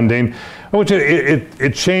of spending, which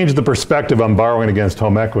it changed the perspective on borrowing against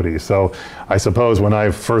home equity. So I suppose when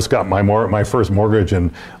I first got my first mortgage in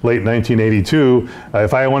late 1982,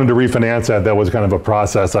 if I wanted to refinance that was kind of a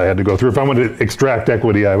process I had to go through. If I wanted to extract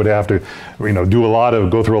equity, I would have to,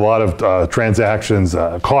 go through a lot of transactions,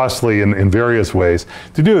 costly in various ways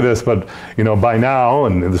to do this. But by now,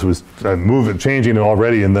 and this was changing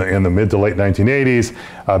already in the mid to late 1980s,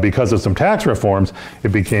 because of some tax reforms,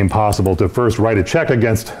 it became possible to first write a check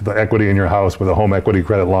against the equity in your house with a home equity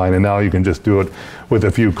credit line, and now you can just do it with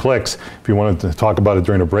a few clicks. If you wanted to talk about it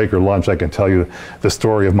during a break or lunch, I can tell you the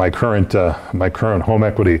story of my current home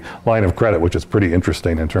equity line of credit, which is pretty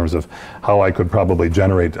interesting in terms of how I could probably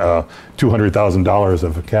generate $200,000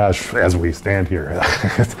 of cash as we stand here.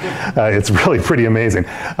 It's really pretty amazing.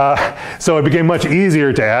 So it became much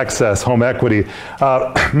easier to access home equity.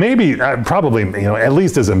 Probably, at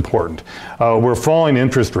least as important, were falling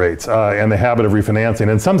interest rates and the habit of refinancing.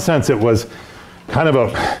 In some sense, it was kind of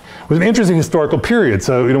it was an interesting historical period.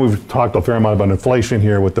 So, we've talked a fair amount about inflation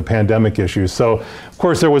here with the pandemic issues. So, of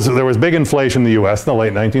course, there was big inflation in the U.S. in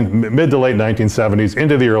the mid to late 1970s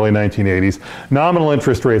into the early 1980s. Nominal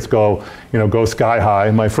interest rates go sky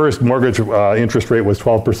high. My first mortgage interest rate was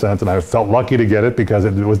 12%, and I felt lucky to get it because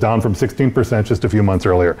it was down from 16% just a few months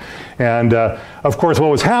earlier. And of course,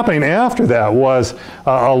 what was happening after that was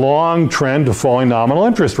a long trend of falling nominal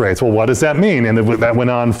interest rates. Well, what does that mean? And that went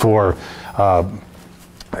on for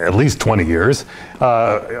at least 20 years.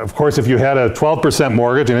 Of course, if you had a 12%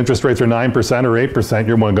 mortgage and interest rates are 9% or 8%,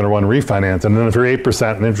 you're going to want to refinance. And then if you're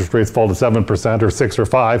 8% and interest rates fall to 7% or 6 or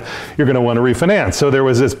 5, you're going to want to refinance. So there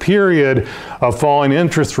was this period of falling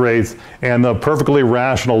interest rates and the perfectly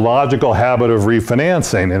rational, logical habit of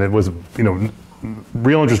refinancing. And it was,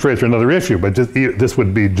 real interest rates are another issue, but this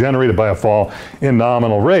would be generated by a fall in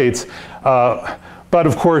nominal rates. But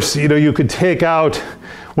of course, you could take out,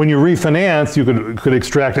 when you refinance, you could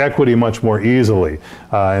extract equity much more easily.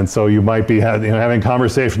 And so you might be having a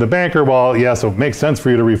conversation with the banker, well, yeah, so it makes sense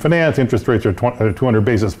for you to refinance, interest rates are 200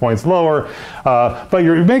 basis points lower, but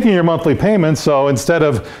you're making your monthly payments, so instead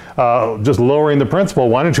of just lowering the principal,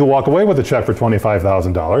 why don't you walk away with a check for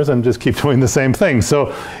 $25,000 and just keep doing the same thing?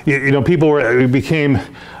 So, it became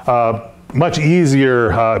much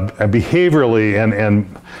easier behaviorally, and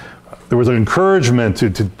there was an encouragement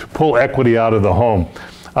to pull equity out of the home.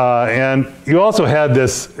 And you also had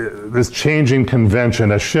this changing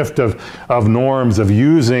convention, a shift of norms, of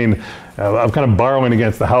using, of kind of borrowing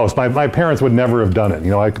against the house. My parents would never have done it.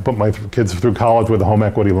 I could put my kids through college with the home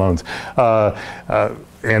equity loans.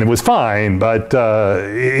 And it was fine, but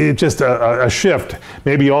it just a shift,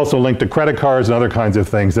 maybe also linked to credit cards and other kinds of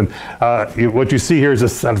things. And what you see here is a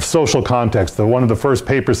sort of social context. One of the first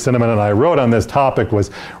papers Cinnamon and I wrote on this topic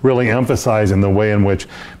was really emphasizing the way in which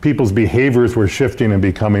people's behaviors were shifting and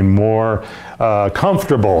becoming more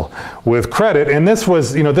comfortable with credit. And this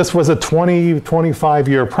was, this was a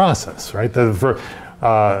 25-year process, right?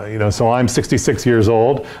 So I'm 66 years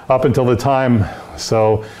old. Up until the time,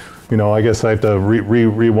 I guess I have to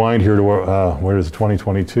rewind here to where is it,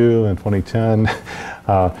 2022 and 2010.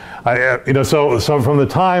 So from the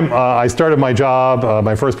time I started my job,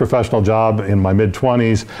 my first professional job in my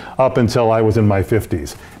mid-20s, up until I was in my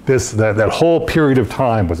 50s, that whole period of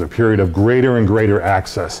time was a period of greater and greater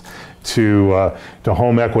access to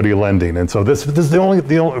home equity lending. And so this is the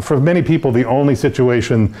only for many people, the only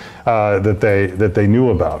situation that they knew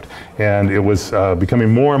about. And it was becoming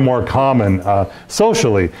more and more common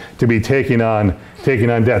socially to be taking on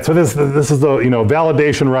debt. So this is the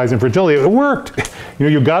validation rising fragility. It worked.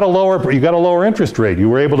 You got a lower interest rate. You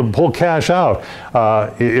were able to pull cash out.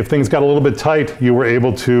 If things got a little bit tight, you were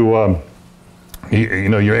able to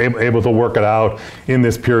you're able to work it out in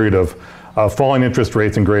this period of falling interest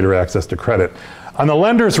rates and greater access to credit. On the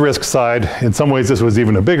lender's risk side, in some ways this was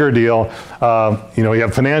even a bigger deal. You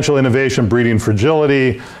have financial innovation breeding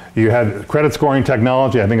fragility. You had credit scoring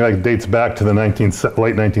technology. I think that dates back to the late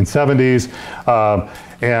 1970s.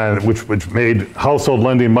 And which made household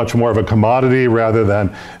lending much more of a commodity rather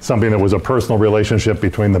than something that was a personal relationship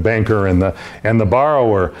between the banker and the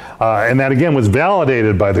borrower. And that again was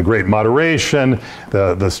validated by the Great Moderation,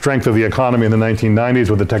 the strength of the economy in the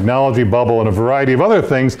 1990s with the technology bubble and a variety of other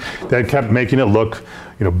things that kept making it look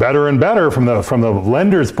better and better from the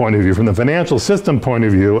lender's point of view, from the financial system point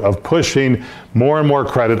of view, of pushing more and more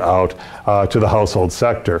credit out to the household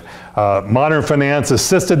sector. Modern finance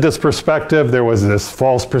assisted this perspective. There was this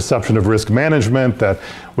false perception of risk management that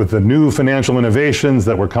with the new financial innovations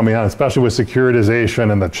that were coming out, especially with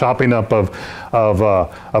securitization and the chopping up of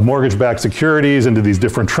mortgage-backed securities into these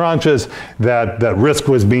different tranches, that risk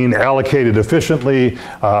was being allocated efficiently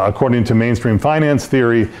according to mainstream finance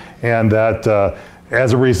theory, and that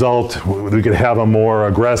as a result, we could have a more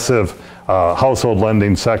aggressive household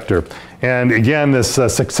lending sector. And again, this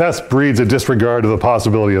success breeds a disregard of the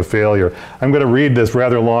possibility of failure. I'm going to read this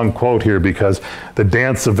rather long quote here because the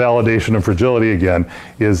dance of validation and fragility again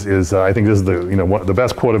is I think this is the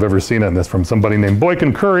best quote I've ever seen on this, from somebody named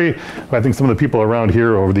Boykin Curry, who I think some of the people around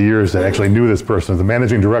here over the years that actually knew this person, the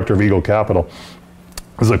managing director of Eagle Capital.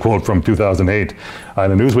 This is a quote from 2008 in a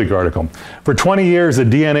Newsweek article. For 20 years, the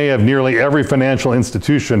DNA of nearly every financial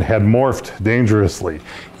institution had morphed dangerously.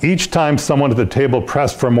 Each time someone at the table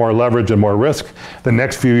pressed for more leverage and more risk, the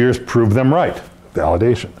next few years proved them right.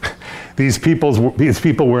 Validation. these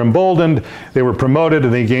people were emboldened, they were promoted,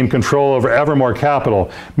 and they gained control over ever more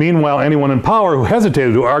capital. Meanwhile, anyone in power who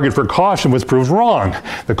hesitated, who argued for caution, was proved wrong.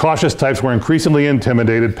 The cautious types were increasingly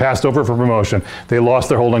intimidated, passed over for promotion. They lost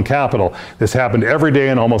their hold on capital. This happened every day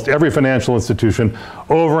in almost every financial institution,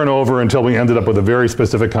 over and over, until we ended up with a very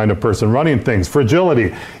specific kind of person running things.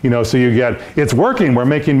 Fragility, so you get, it's working, we're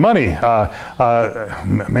making money.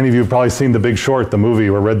 Many of you have probably seen The Big Short, the movie,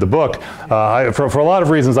 or read the book. For a lot of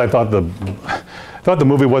reasons, I thought the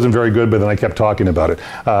movie wasn't very good, but then I kept talking about it.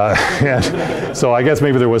 And so I guess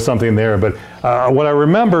maybe there was something there. But what I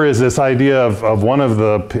remember is this idea of one of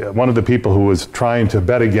the people who was trying to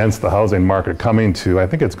bet against the housing market coming to, I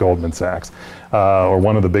think it's Goldman Sachs, or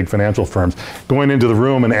one of the big financial firms, going into the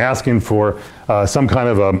room and asking for some kind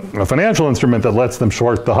of a financial instrument that lets them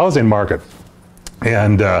short the housing market.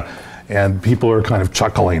 And people are kind of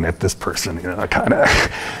chuckling at this person,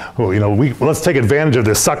 let's take advantage of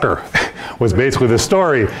this sucker, was basically the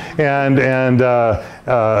story. And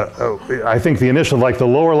I think the initial, the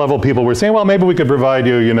lower level people were saying, well, maybe we could provide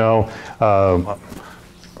you, I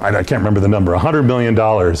can't remember the number, $100 million,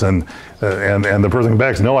 and the person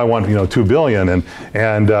back says, no, I want, $2 billion,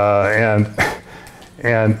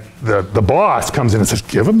 and the boss comes in and says,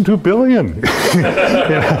 give them $2 billion.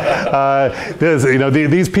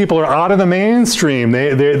 These people are out of the mainstream.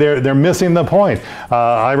 They're missing the point.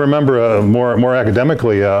 I remember more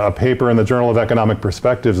academically a paper in the Journal of Economic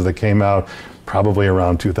Perspectives that came out probably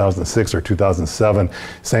around 2006 or 2007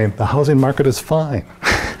 saying the housing market is fine.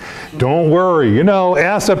 Don't worry,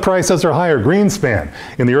 asset prices are higher. Greenspan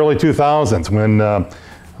in the early 2000s when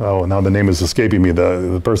now the name is escaping me,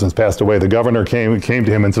 the person's passed away. The governor came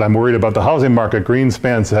to him and said, I'm worried about the housing market.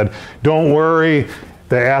 Greenspan said, don't worry,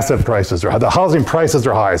 the asset prices are high. The housing prices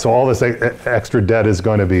are high, so all this extra debt is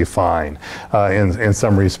going to be fine in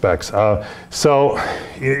some respects. So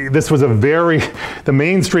this was the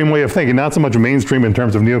mainstream way of thinking, not so much mainstream in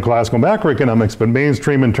terms of neoclassical macroeconomics, but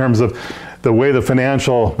mainstream in terms of the way the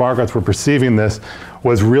financial markets were perceiving this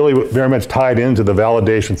was really very much tied into the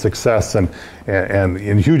validation success and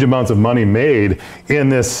huge amounts of money made in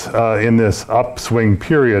this upswing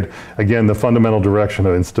period. Again, the fundamental direction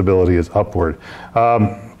of instability is upward.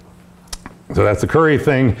 So that's the Curry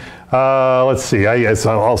thing. Let's see,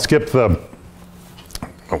 I'll skip the,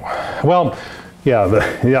 I'll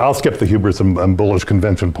skip the hubris and bullish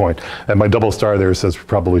convention point. And my double star there says we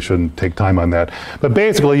probably shouldn't take time on that. But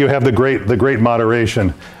basically, you have the great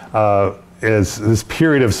moderation is this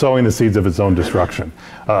period of sowing the seeds of its own destruction,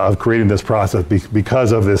 of creating this process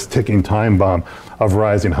because of this ticking time bomb of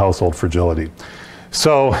rising household fragility.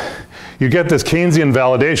 So you get this Keynesian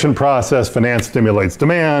validation process. Finance stimulates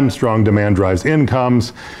demand. Strong demand drives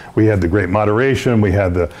incomes. We had the Great Moderation. We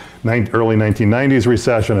had the early 1990s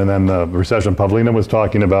recession, and then the recession Pavlina was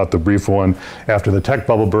talking about, the brief one after the tech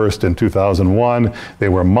bubble burst in 2001. They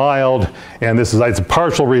were mild, and it's a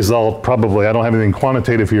partial result, probably, I don't have anything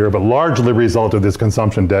quantitative here, but largely a result of this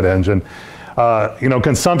consumption debt engine.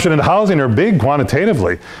 Consumption and housing are big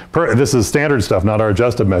quantitatively. This is standard stuff, not our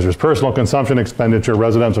adjusted measures. Personal consumption expenditure,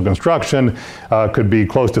 residential construction could be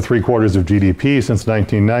close to 3/4 of GDP since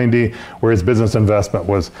 1990, whereas business investment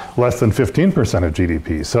was less than 15% of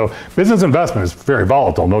GDP. So business investment is very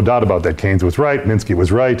volatile, no doubt about that. Keynes was right, Minsky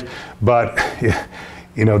was right, but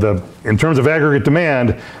in terms of aggregate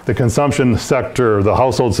demand, the consumption sector, the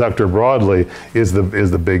household sector broadly, is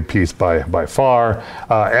the big piece by far.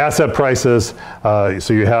 Asset prices, so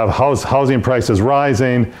you have housing prices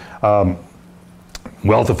rising.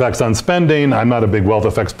 Wealth effects on spending. I'm not a big wealth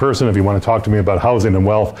effects person. If you want to talk to me about housing and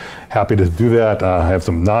wealth, happy to do that. I have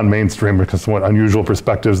some non-mainstream, somewhat unusual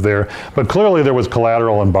perspectives there. But clearly there was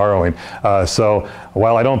collateral and borrowing. So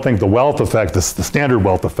while I don't think the wealth effect, the standard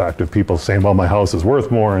wealth effect of people saying, well, my house is worth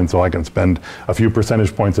more and so I can spend a few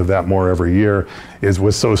percentage points of that more every year,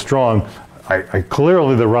 was so strong.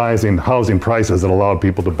 Clearly the rising housing prices that allowed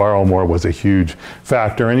people to borrow more was a huge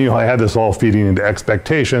factor. And I had this all feeding into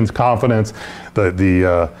expectations, confidence,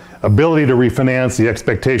 the ability to refinance, the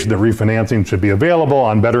expectation that refinancing should be available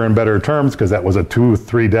on better and better terms, because that was a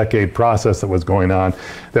 2-3 decade process that was going on.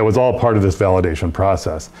 That was all part of this validation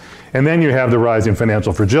process. And then you have the rising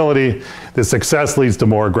financial fragility. The success leads to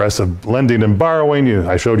more aggressive lending and borrowing.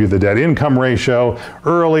 I showed you the debt income ratio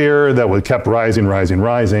earlier that kept rising.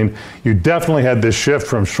 You definitely had this shift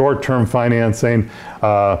from short-term financing.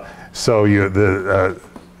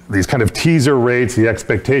 These kind of teaser rates, the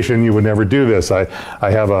expectation you would never do this. I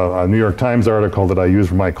have a New York Times article that I use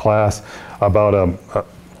for my class about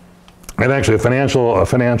and actually a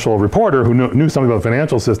financial reporter who knew something about the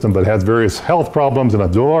financial system but has various health problems and a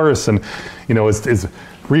divorce and, you know, is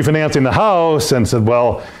refinancing the house and said,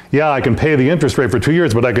 well, yeah, I can pay the interest rate for 2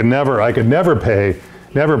 years, but I could never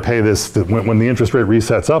pay this when the interest rate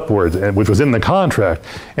resets upwards, which was in the contract.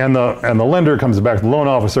 And the lender comes back, the loan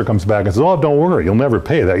officer comes back and says, oh, don't worry, you'll never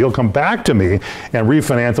pay that. You'll come back to me and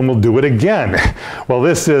refinance and we'll do it again. Well,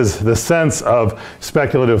 this is the sense of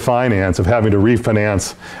speculative finance, of having to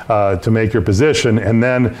refinance to make your position, and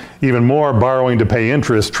then even more borrowing to pay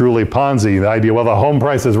interest, truly Ponzi. The idea, well, the home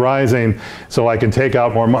price is rising, so I can take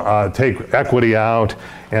out more, take equity out,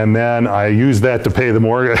 and then I use that to pay the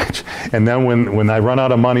mortgage. And then when I run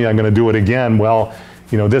out of money, I'm going to do it again. Well,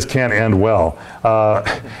 you know, this can't end well.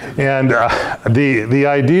 The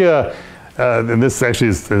idea, and this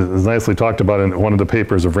actually is nicely talked about in one of the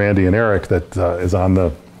papers of Randy and Eric that is on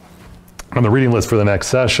the reading list for the next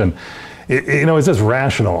session. You know, is this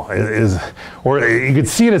rational? Or you could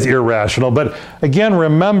see it as irrational, but again,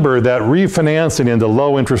 remember that refinancing into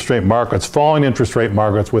low interest rate markets, falling interest rate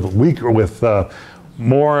markets with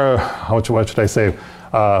more, what should I say,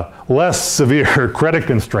 less severe credit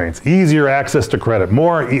constraints, easier access to credit,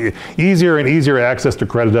 easier and easier access to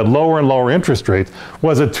credit at lower and lower interest rates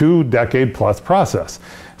was a 2-decade plus process.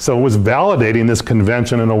 So it was validating this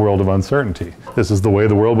convention in a world of uncertainty. This is the way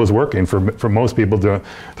the world was working for most people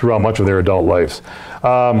throughout much of their adult lives.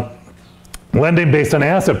 Lending based on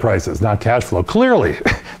asset prices, not cash flow. Clearly,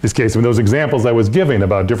 this case, in those examples I was giving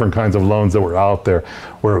about different kinds of loans that were out there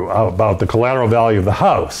were about the collateral value of the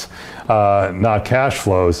house, not cash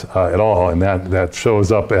flows at all, and that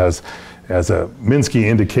shows up as a Minsky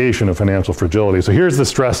indication of financial fragility. So here's the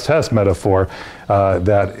stress test metaphor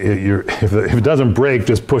that if it doesn't break,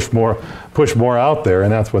 just push more out there,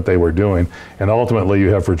 and that's what they were doing. And ultimately, you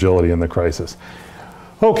have fragility in the crisis.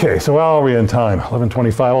 Okay, so how are we in time?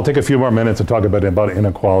 11:25. I'll take a few more minutes to talk about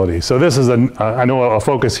inequality. So this is I know a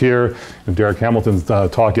focus here. Derek Hamilton's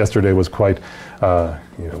talk yesterday was quite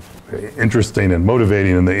interesting and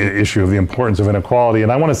motivating in the issue of the importance of inequality.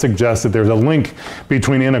 And I want to suggest that there's a link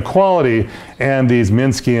between inequality and these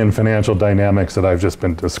Minskyan financial dynamics that I've just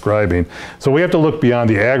been describing. So we have to look beyond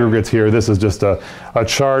the aggregates here. This is just a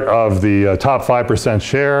chart of the top 5%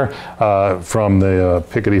 share from the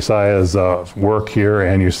Piketty-Saez work here,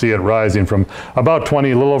 and you see it rising from about a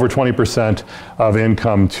little over 20% of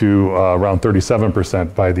income to around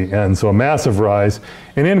 37% by the end. So a massive rise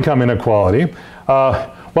in income inequality.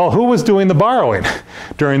 Well, who was doing the borrowing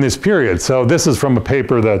during this period? So this is from a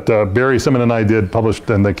paper that Barry Simon and I published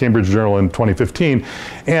in the Cambridge Journal in 2015.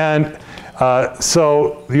 And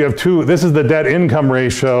so you have this is the debt income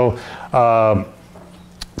ratio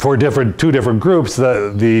for two different groups.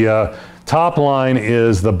 The top line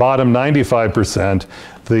is the bottom 95%.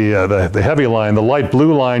 The heavy line, the light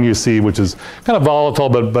blue line you see, which is kind of volatile,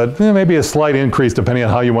 but maybe a slight increase depending on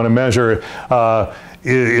how you want to measure it,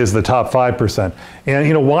 is the top 5%.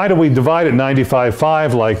 And why do we divide it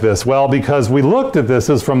 95-5 like this? Well, because we looked at this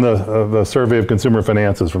as from the Survey of Consumer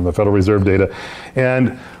Finances from the Federal Reserve data,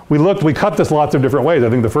 and we cut this lots of different ways. I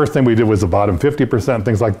think the first thing we did was the bottom 50%,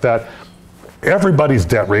 things like that. Everybody's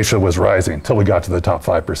debt ratio was rising until we got to the top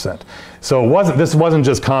 5%. So this wasn't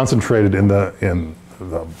just concentrated in the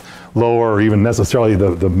lower or even necessarily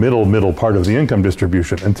the middle part of the income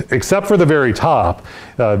distribution. And except for the very top,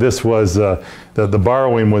 this was, the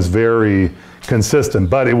borrowing was very consistent,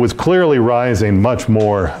 but it was clearly rising much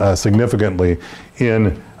more significantly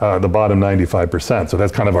in the bottom 95%. So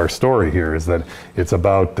that's kind of our story here, is that it's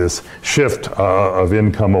about this shift of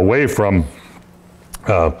income away from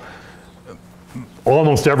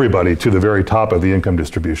almost everybody to the very top of the income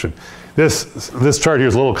distribution. This chart here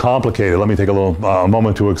is a little complicated. Let me take a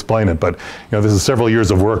moment to explain it. But this is several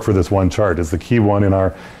years of work for this one chart. It's the key one in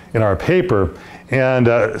our paper.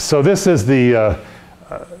 And so this is the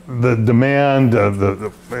demand,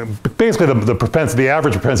 basically the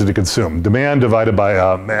average propensity to consume. Demand divided by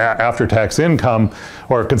after-tax income,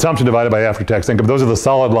 or consumption divided by after-tax income. Those are the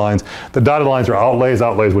solid lines. The dotted lines are outlays.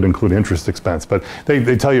 Outlays would include interest expense, but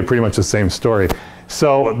they tell you pretty much the same story.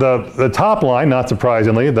 So the top line, not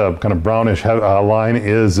surprisingly, the kind of brownish line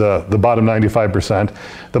is the bottom 95%.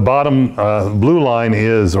 The bottom blue line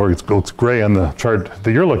is, or it's gray on the chart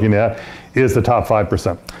that you're looking at, is the top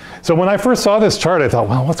 5%. So when I first saw this chart, I thought,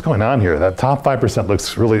 well, what's going on here? That top 5%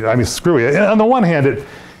 looks really, screwy. And on the one hand,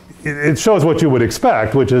 it shows what you would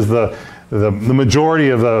expect, which is the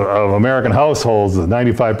majority of American households,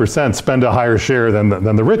 95%, spend a higher share than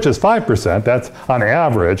the richest 5%. That's on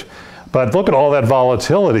average. But look at all that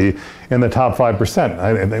volatility in the top 5%.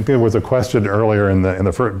 I think there was a question earlier in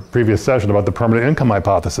the previous session about the permanent income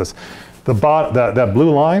hypothesis. that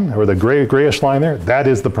blue line, or the grayish line there, that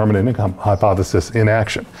is the permanent income hypothesis in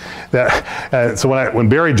action. So when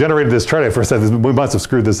Barry generated this chart, I first said, we must have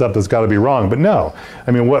screwed this up, that's got to be wrong. But no,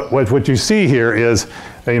 I mean, what you see here is,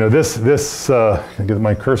 get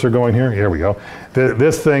my cursor going here, here we go.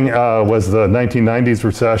 This thing was the 1990s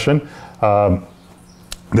recession.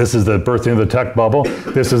 This is the bursting of the tech bubble.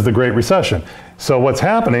 This is the Great Recession. So what's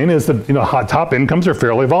happening is that top incomes are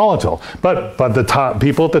fairly volatile, but the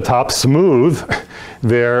people at the top smooth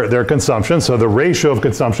their consumption. So the ratio of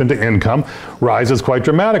consumption to income rises quite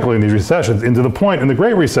dramatically in these recessions, into the point in the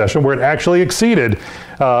Great Recession where it actually exceeded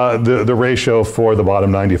the ratio for the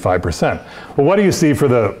bottom 95%. Well, what do you see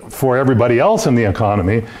for everybody else in the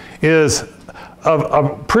economy is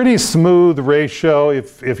a pretty smooth ratio.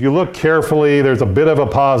 If you look carefully, there's a bit of a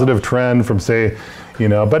positive trend from, say,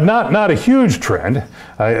 but not a huge trend.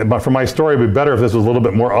 But for my story, it'd be better if this was a little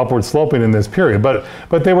bit more upward sloping in this period. But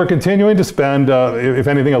they were continuing to spend, if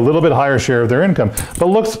anything, a little bit higher share of their income.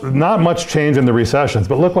 But not much change in the recessions.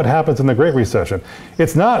 But look what happens in the Great Recession.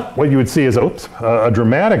 It's not what you would see as, a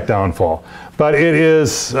dramatic downfall, but it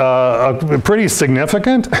is pretty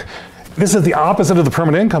significant. This is the opposite of the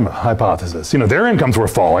permanent income hypothesis. Their incomes were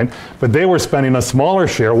falling, but they were spending a smaller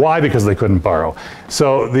share. Why? Because they couldn't borrow.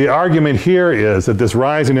 So the argument here is that this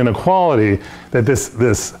rising inequality, that this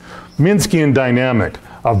Minskyan dynamic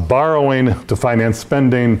of borrowing to finance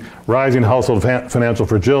spending, rising household financial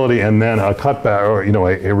fragility, and then a cutback, or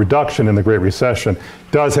a reduction in the Great Recession,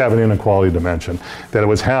 does have an inequality dimension. That it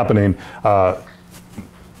was happening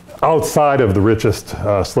outside of the richest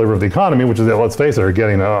sliver of the economy, which is, let's face it, are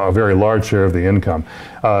getting a very large share of the income.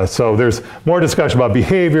 So there's more discussion about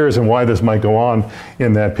behaviors and why this might go on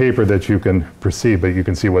in that paper that you can perceive, but you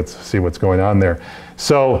can see what's going on there.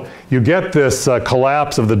 So you get this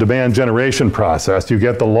collapse of the demand generation process. You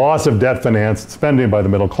get the loss of debt-financed spending by the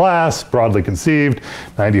middle class, broadly conceived.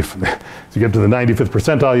 So you get to the 95th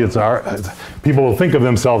percentile, people will think of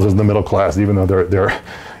themselves as the middle class, even though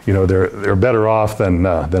they're better off than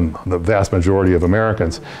the vast majority of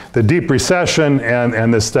Americans. The deep recession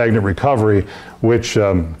and this stagnant recovery, which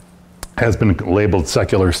has been labeled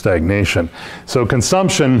secular stagnation. So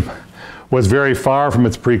consumption was very far from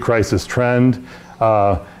its pre-crisis trend.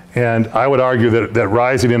 And I would argue that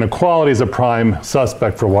rising inequality is a prime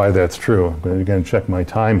suspect for why that's true. I'm going to again check my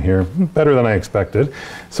time here. Better than I expected.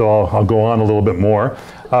 So I'll go on a little bit more.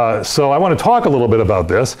 So I want to talk a little bit about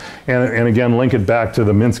this and again link it back to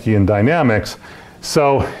the Minskyan dynamics.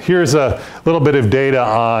 So here's a little bit of data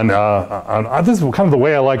on this is kind of the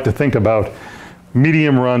way I like to think about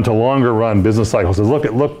medium run to longer run business cycles, is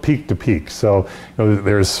look peak to peak. So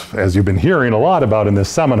there's, as you've been hearing a lot about in this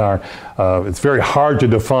seminar, it's very hard to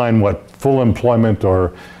define what full employment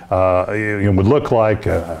or would look like.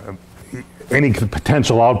 Any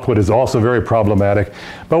potential output is also very problematic.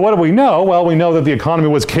 But what do we know? Well, we know that the economy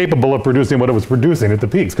was capable of producing what it was producing at the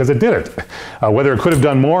peaks, because it did it. Whether it could have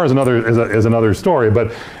done more is another story.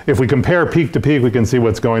 But if we compare peak to peak, we can see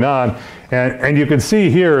what's going on. And you can see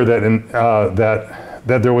here that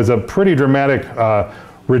that there was a pretty dramatic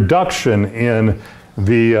reduction in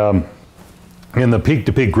the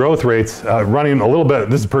peak-to-peak growth rates, running a little bit,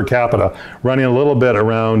 this is per capita, running a little bit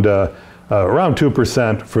around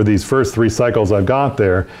 2% for these first 3 cycles I've got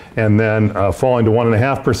there, and then falling to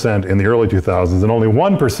 1.5% in the early 2000s, and only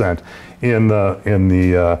 1% in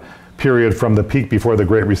the period from the peak before the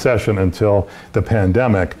Great Recession until the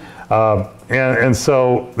pandemic. And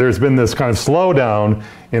so there's been this kind of slowdown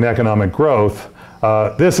in economic growth.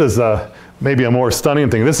 This is maybe a more stunning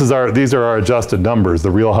thing. These are our adjusted numbers, the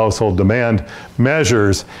real household demand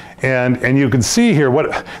measures. And you can see here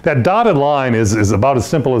that dotted line is about as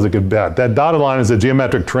simple as it could get. That dotted line is a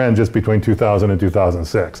geometric trend just between 2000 and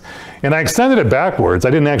 2006. And I extended it backwards. I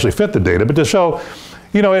didn't actually fit the data, but to show,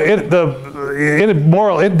 it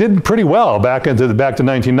did pretty well back to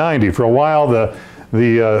 1990. For a while,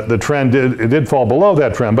 the trend did fall below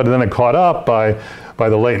that trend, but then it caught up by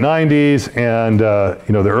the late 90s and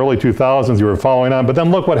the early 2000s. You were following on, but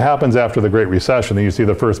then look what happens after the Great Recession. And you see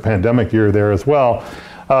the first pandemic year there as well.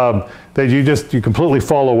 That you completely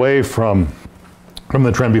fall away from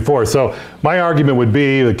the trend before. So my argument would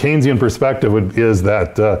be, the Keynesian perspective is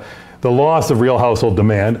that the loss of real household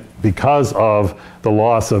demand, because of the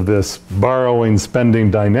loss of this borrowing spending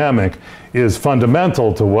dynamic, is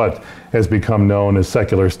fundamental to what has become known as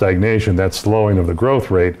secular stagnation, that slowing of the growth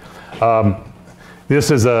rate. This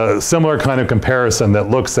is a similar kind of comparison that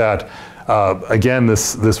looks at, again,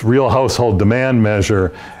 this real household demand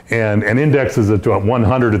measure and indexes it to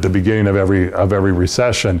 100 at the beginning of every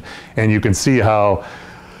recession. And you can see how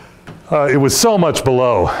it was so much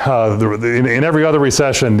below. In every other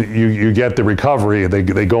recession, you get the recovery.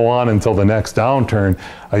 They go on until the next downturn.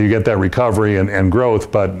 You get that recovery and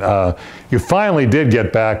growth, but you finally did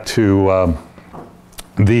get back to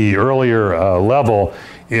the earlier level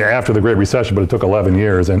after the Great Recession, but it took 11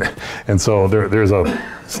 years, and so there's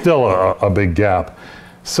still a big gap.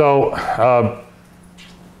 So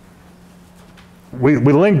we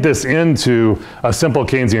linked this into a simple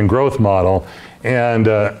Keynesian growth model and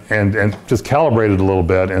just calibrated a little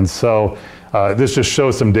bit. And so this just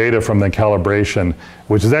shows some data from the calibration,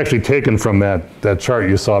 which is actually taken from that chart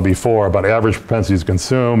you saw before about average propensity to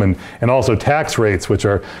consume and also tax rates, which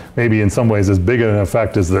are maybe in some ways as big an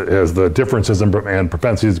effect as the differences in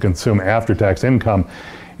propensity to consume after tax income.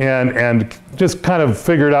 And just kind of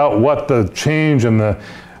figured out what the change in the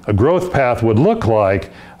growth path would look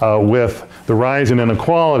like with the rise in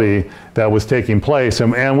inequality that was taking place,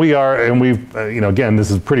 and we've again,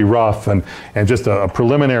 this is pretty rough and just a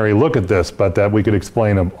preliminary look at this, but that we could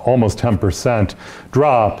explain an almost 10%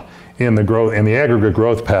 drop in the growth in the aggregate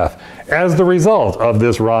growth path as the result of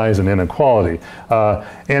this rise in inequality.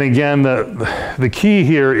 And again, the key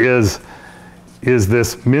here is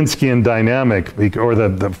this Minskyan dynamic, or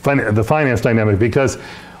the finance dynamic, because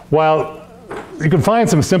while you can find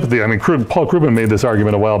some sympathy. I mean, Paul Krugman made this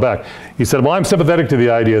argument a while back. He said, well, I'm sympathetic to the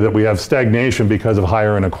idea that we have stagnation because of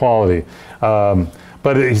higher inequality.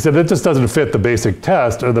 But he said that just doesn't fit the basic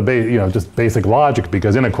test, or just basic logic,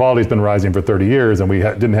 because inequality's been rising for 30 years and we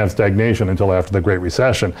didn't have stagnation until after the Great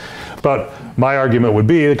Recession. But my argument would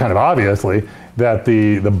be, kind of obviously, that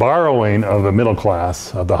the borrowing of the middle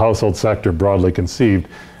class, of the household sector broadly conceived,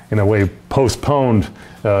 in a way postponed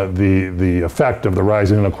the effect of the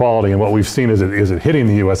rise in inequality, and what we've seen is it hitting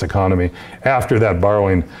the U.S. economy after that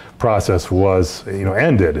borrowing process was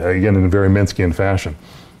ended, again in a very Minskyan fashion.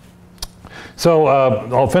 So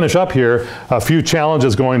I'll finish up here. A few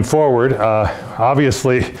challenges going forward.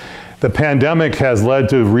 Obviously, the pandemic has led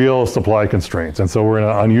to real supply constraints, and so we're in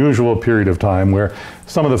an unusual period of time where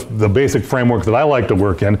some of the basic framework that I like to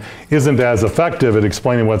work in isn't as effective at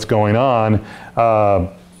explaining what's going on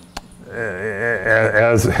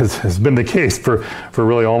as has been the case for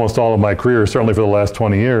really almost all of my career, certainly for the last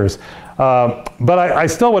 20 years. But I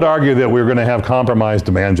still would argue that we're going to have compromised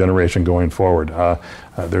demand generation going forward.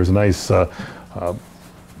 There's a nice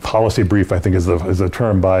policy brief, I think is a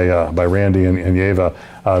term by Randy and Yeva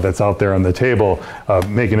that's out there on the table,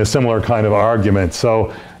 making a similar kind of argument.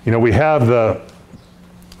 So, we have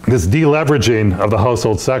this deleveraging of the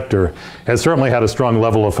household sector has certainly had a strong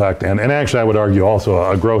level effect, and actually I would argue also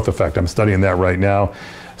a growth effect. I'm studying that right now.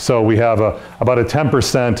 So we have about a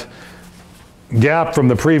 10% gap from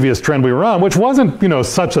the previous trend we were on, which wasn't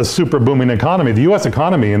such a super booming economy. The US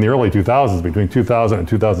economy in the early 2000s, between 2000 and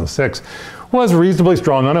 2006, was reasonably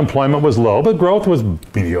strong. Unemployment was low, but growth was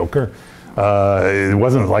mediocre. It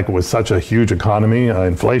wasn't like it was such a huge economy.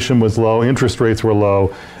 Inflation was low, interest rates were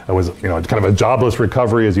low. It was kind of a jobless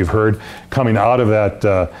recovery, as you've heard, coming out of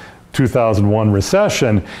that 2001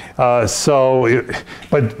 recession. But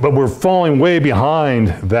we're falling way behind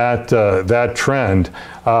that trend.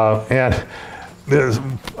 And there's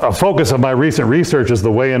a focus of my recent research is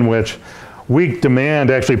the way in which weak demand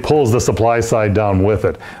actually pulls the supply side down with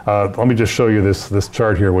it. Let me just show you this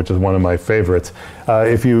chart here, which is one of my favorites.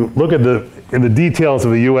 If you look at in the details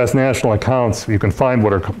of the U.S. national accounts, you can find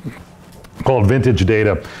what are called vintage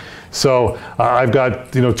data. So I've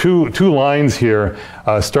got two lines here,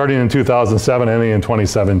 starting in 2007, ending in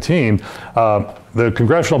 2017. The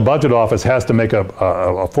Congressional Budget Office has to make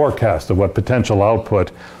a forecast of what potential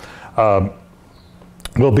output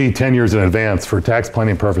will be 10 years in advance for tax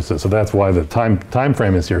planning purposes. So that's why the time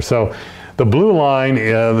frame is here. So the blue line,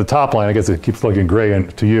 the top line, I guess it keeps looking gray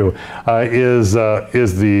to you, is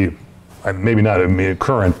the maybe not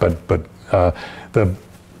current, but the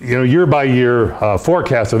year by year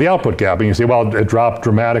forecast of the output gap. And you see, well, it dropped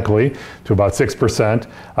dramatically to about 6%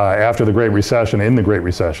 after the Great Recession, in the Great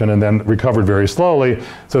Recession, and then recovered very slowly,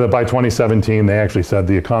 so that by 2017, they actually said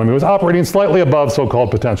the economy was operating slightly above so-called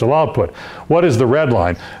potential output. What is the red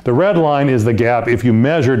line? The red line is the gap if you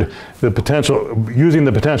measured the potential, using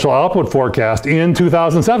the potential output forecast in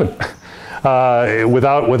 2007.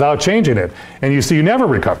 Without changing it, and you see you never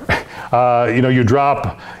recover.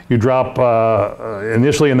 You drop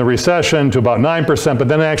initially in the recession to about 9%, but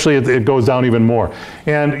then actually it goes down even more.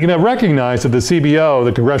 And recognize that the CBO,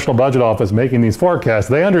 the Congressional Budget Office, making these forecasts,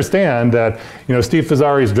 they understand that Steve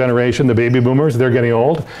Fazzari's generation, the baby boomers, they're getting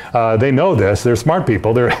old. They know this. They're smart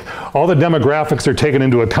people. All the demographics are taken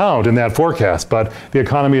into account in that forecast, but the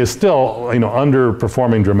economy is still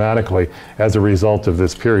underperforming dramatically as a result of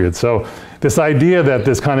this period. So this idea that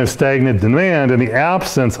this kind of stagnant demand in the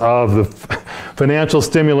absence of the financial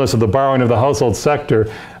stimulus of the borrowing of the household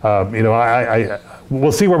sector,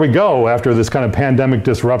 we'll see where we go after this kind of pandemic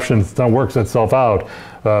disruption works itself out.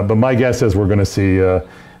 But my guess is we're going to see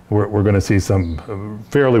we're going to see some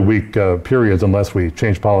fairly weak periods unless we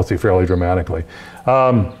change policy fairly dramatically.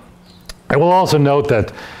 I will also note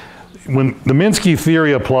that when the Minsky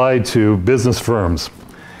theory applied to business firms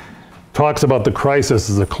talks about the crisis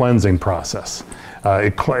as a cleansing process.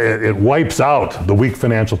 It wipes out the weak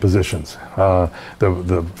financial positions.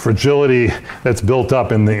 The fragility that's built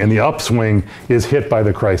up in the upswing is hit by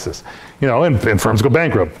the crisis. And firms go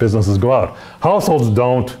bankrupt, businesses go out. Households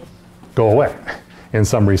don't go away in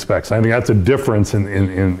some respects. I think that's a difference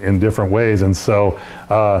in different ways. And so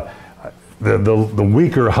the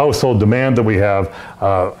weaker household demand that we have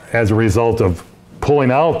as a result of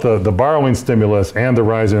pulling out the borrowing stimulus and the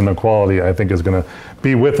rise in inequality, I think is going to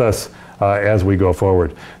be with us as we go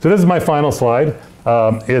forward. So this is my final slide.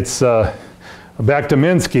 It's back to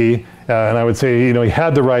Minsky, and I would say, he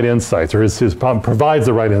had the right insights, or his provides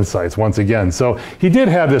the right insights once again. So he did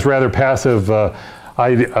have this rather passive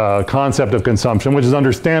concept of consumption, which is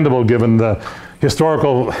understandable given the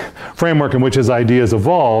historical framework in which his ideas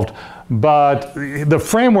evolved. But the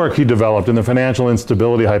framework he developed in the financial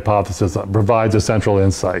instability hypothesis provides a central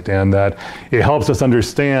insight, and that it helps us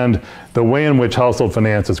understand the way in which household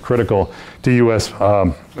finance is critical to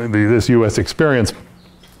this U.S. experience.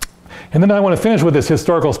 And then I want to finish with this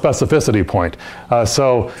historical specificity point.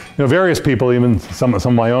 So, various people, even some of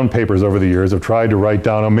my own papers over the years, have tried to write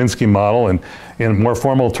down a Minsky model in more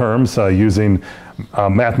formal terms using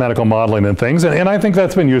mathematical modeling and things. And I think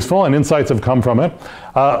that's been useful, and insights have come from it.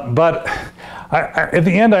 But at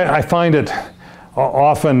the end, I find it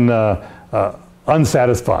often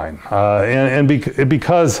unsatisfying.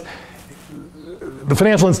 Because the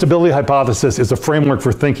financial instability hypothesis is a framework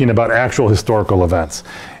for thinking about actual historical events.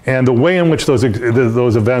 And the way in which those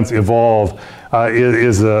events evolve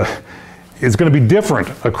is going to be different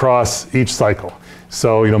across each cycle.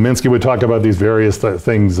 So, Minsky would talk about these various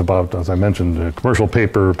things about, as I mentioned, commercial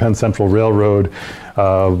paper, Penn Central Railroad,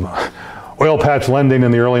 oil patch lending in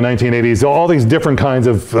the early 1980s, all these different kinds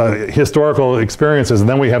of historical experiences. And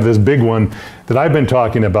then we have this big one that I've been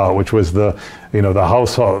talking about, which was the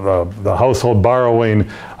household borrowing,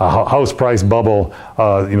 house price bubble,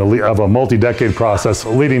 of a multi-decade process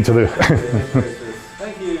leading to the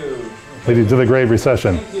Thank you. leading to the Great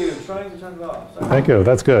Recession. Thank you. Trying to turn it off. Sorry. Thank you.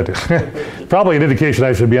 That's good. Probably an indication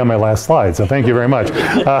I should be on my last slide. So thank you very much.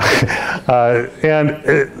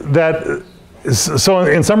 So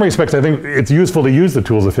in some respects, I think it's useful to use the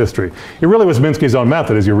tools of history. It really was Minsky's own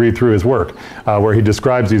method as you read through his work, where he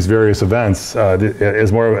describes these various events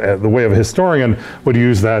as more of the way of a historian would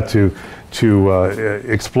use that to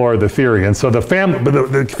explore the theory. And so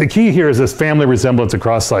the key here is this family resemblance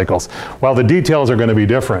across cycles. While the details are going to be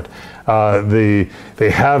different, they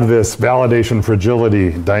have this validation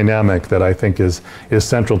fragility dynamic that I think is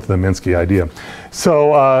central to the Minsky idea.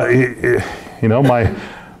 So, my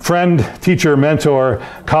friend, teacher, mentor,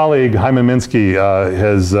 colleague, Hyman Minsky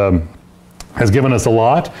has given us a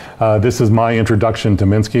lot. This is my introduction to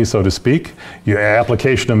Minsky, so to speak.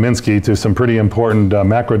 Application of Minsky to some pretty important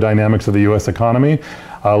macro dynamics of the US economy,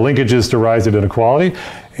 linkages to rise in inequality,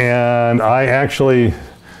 and I actually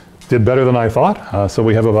did better than I thought. So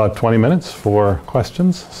we have about 20 minutes for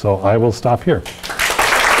questions, so I will stop here.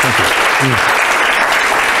 Thank you.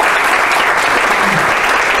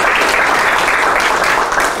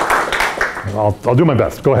 I'll do my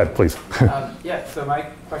best. Go ahead, please. Yeah, so my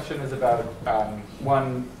question is about,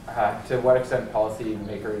 one, to what extent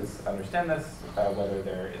policymakers understand this, whether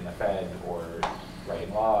they're in the Fed or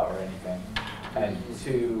writing law or anything, and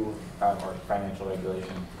two, or financial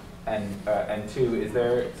regulation, and two, is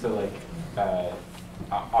there,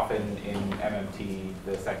 often in MMT,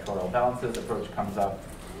 the sectoral balances approach comes up,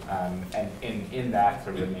 and in that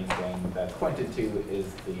sort of the main thing that's pointed to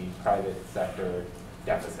is the private sector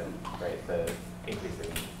deficit, right? The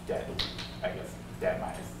increasing debt, I guess, debt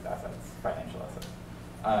minus assets, financial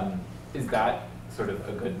assets. Is that sort of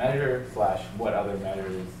a good measure, / what other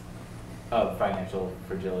measures of financial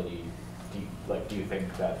fragility do you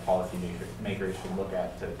think that policymakers should look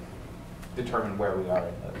at to determine where we are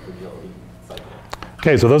in the fragility cycle?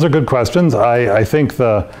 Okay, so those are good questions. I think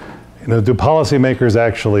do policymakers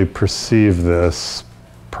actually perceive this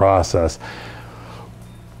process?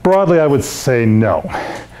 Broadly, I would say no.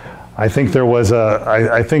 I think there was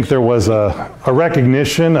a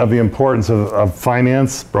recognition of the importance of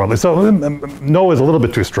finance broadly. So no is a little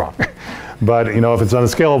bit too strong. But if it's on a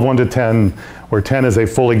scale of 1 to 10, where 10 is they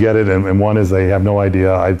fully get it and 1 is they have no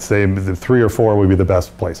idea, I'd say the 3 or 4 would be the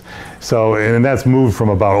best place. So, and that's moved from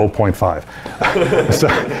about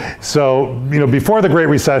 0.5. so before the Great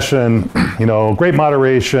Recession, great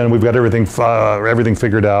moderation, we've got everything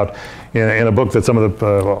figured out. In a book that some of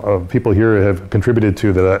the people here have contributed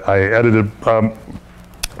to that I edited on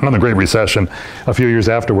the Great Recession a few years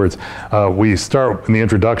afterwards, we start in the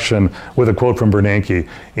introduction with a quote from Bernanke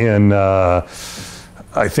in,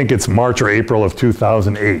 I think it's March or April of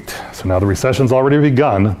 2008. So now the recession's already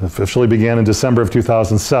begun, officially began in December of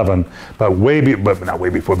 2007, but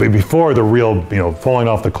before the real, falling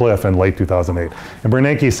off the cliff in late 2008. And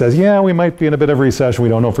Bernanke says, yeah, we might be in a bit of a recession, we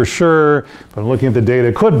don't know for sure, but looking at the data,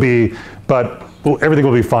 it could be, but everything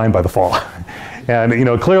will be fine by the fall. And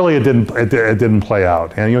clearly it didn't play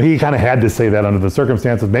out. And he kind of had to say that under the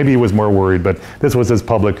circumstances. Maybe he was more worried, but this was his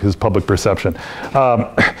public perception.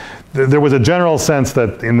 There was a general sense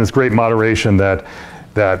that in this great moderation that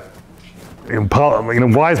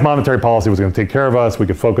wise monetary policy was going to take care of us. We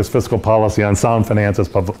could focus fiscal policy on sound finance, as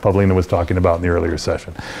Pavlina was talking about in the earlier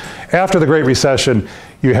session. After the Great Recession,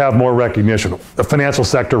 you have more recognition. The financial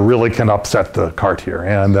sector really can upset the cart here,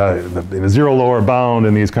 and the zero lower bound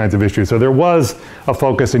and these kinds of issues. So there was a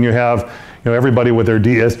focus, and you have everybody with their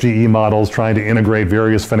DSGE models trying to integrate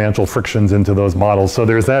various financial frictions into those models. So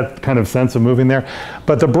there's that kind of sense of moving there.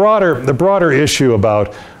 But the broader issue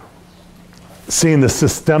about seeing the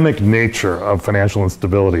systemic nature of financial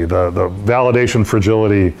instability, the validation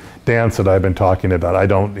fragility dance that I've been talking about, I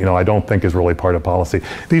don't think is really part of policy.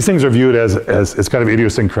 These things are viewed as kind of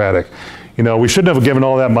idiosyncratic. We shouldn't have given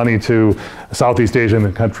all that money to Southeast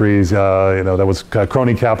Asian countries. That was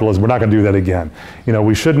crony capitalism. We're not going to do that again.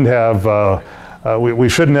 We shouldn't have. We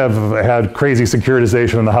shouldn't have had crazy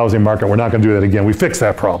securitization in the housing market. We're not going to do that again. We fixed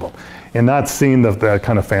that problem, and not seeing that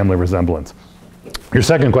kind of family resemblance. Your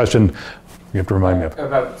second question. You have to remind me of.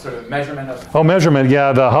 About sort of measurement of. Oh, measurement,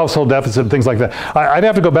 yeah, the household deficit, things like that. I'd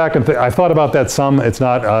have to go back and I thought about that some. It's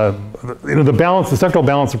not, the sectoral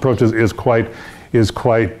balance approach is quite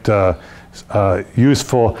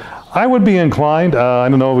useful. I would be inclined, I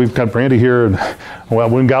don't know, we've got Brandy here, well,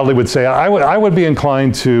 when Godley would say, I would be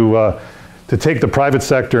inclined to take the private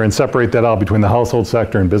sector and separate that out between the household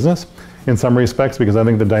sector and business in some respects, because I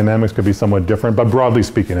think the dynamics could be somewhat different. But broadly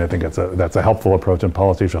speaking, I think that's a helpful approach, and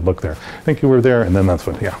policy should look there. I think you were there, and then that's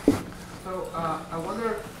what, yeah. So I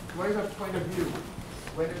wonder, what is your point of view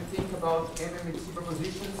when you think about MMT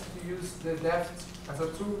propositions to use the debt as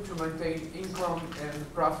a tool to maintain income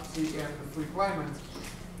and profit and free employment?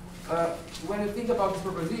 When you think about this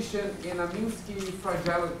proposition in a Minsky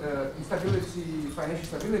instability, financial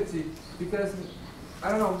stability, because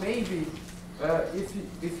I don't know, maybe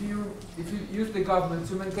if you use the government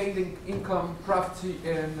to maintain the income, profit,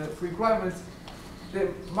 and free employment,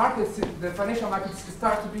 the financial markets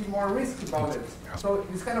start to be more risky about it. So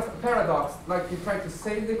it's kind of a paradox. Like you try to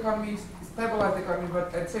save the economy, stabilize the economy,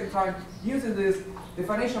 but at the same time, using this, the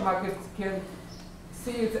financial markets can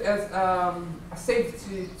see it as a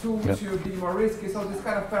safety tool to be more risky. So this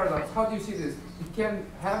kind of paradox. How do you see this? You can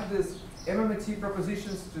have this MMT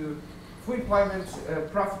propositions to free employment,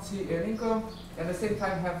 profit and income, and at the same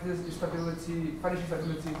time have this stability, financial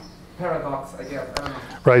stability paradox, I guess. I don't know.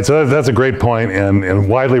 Right, so that's a great point, and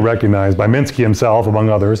widely recognized by Minsky himself, among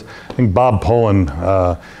others. I think Bob Poland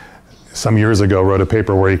some years ago wrote a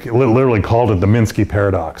paper where he literally called it the Minsky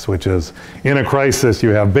paradox, which is in a crisis you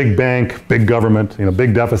have big bank, big government,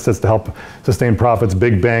 big deficits to help sustain profits.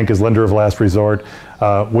 Big bank is lender of last resort,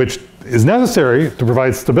 which is necessary to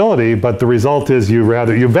provide stability, but the result is you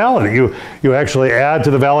validate, you actually add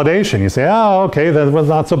to the validation. You say, oh, okay, that was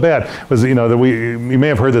not so bad. You may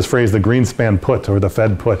have heard this phrase, the Greenspan put, or the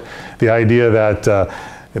Fed put, the idea that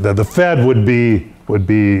the Fed would be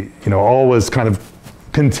always kind of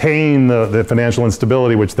contain the financial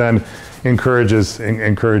instability, which then encourages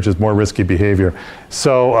more risky behavior.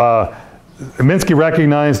 So Minsky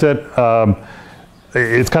recognized it.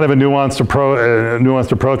 It's kind of a nuanced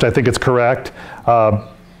approach. I think it's correct.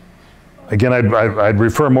 Again, I'd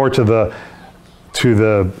refer more to the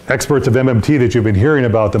experts of MMT that you've been hearing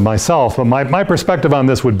about than myself. But my perspective on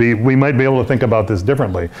this would be, we might be able to think about this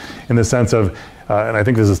differently, in the sense of, and I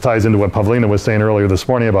think this ties into what Pavlina was saying earlier this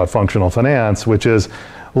morning about functional finance, which is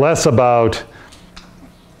less about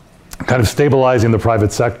kind of stabilizing the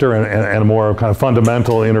private sector and a more kind of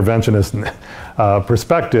fundamental interventionist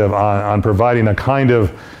perspective on providing a kind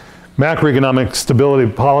of macroeconomic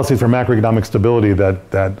stability, policies for macroeconomic stability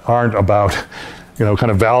that aren't about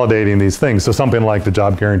kind of validating these things. So something like the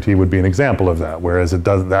job guarantee would be an example of that, whereas it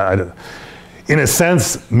does that. in a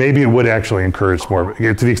sense, maybe it would actually encourage more.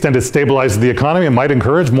 To the extent it stabilizes the economy, it might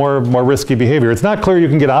encourage more risky behavior. It's not clear you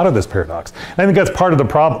can get out of this paradox. And I think that's part of the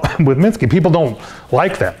problem with Minsky. People don't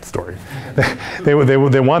like that story. They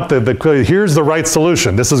want the here's the right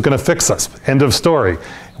solution. This is going to fix us. End of story.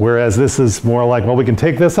 Whereas this is more like, well, we can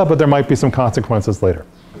take this up, but there might be some consequences later.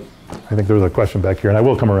 I think there was a question back here, and I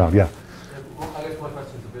will come around. Yeah. Well, I guess my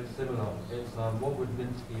question is a bit similar. It's what would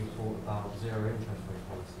Minsky have thought about zero interest rate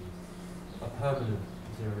policies? A permanent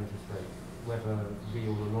zero interest rate, whether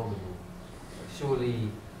real or nominal. Surely,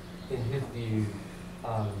 in his view,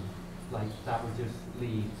 like that would just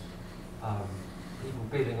leave people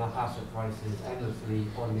bidding up asset prices endlessly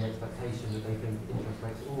on the expectation that they think interest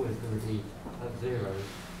rates are always going to be at zero,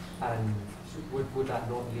 and would that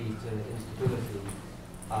not lead to instability?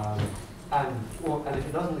 And if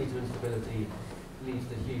it doesn't lead to instability, it leads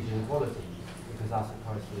to huge inequality because asset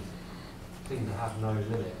prices seem to have no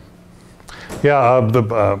limit. Yeah,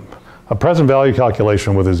 a present value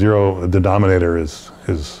calculation with a zero denominator is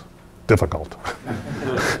difficult.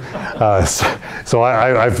 So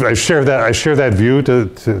I share that view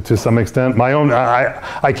to some extent. My own,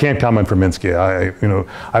 I can't comment for Minsky.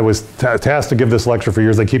 I was tasked to give this lecture for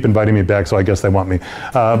years. They keep inviting me back, so I guess they want me.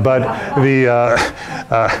 But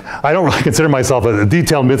I don't really consider myself a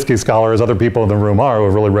detailed Minsky scholar, as other people in the room are who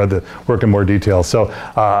have really read the work in more detail. So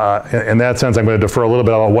in that sense, I'm going to defer a little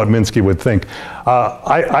bit about what Minsky would think.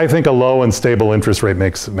 I think a low and stable interest rate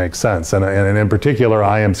makes sense, and in particular,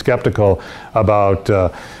 I am skeptical about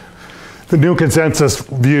the new consensus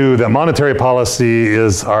view that monetary policy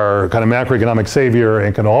is our kind of macroeconomic savior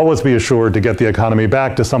and can always be assured to get the economy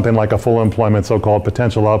back to something like a full employment, so-called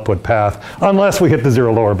potential output path, unless we hit the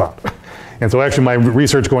zero lower bound. And so actually my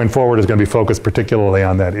research going forward is going to be focused particularly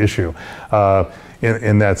on that issue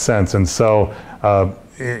in that sense. And so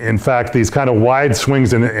in fact, these kind of wide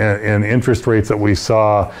swings in interest rates that we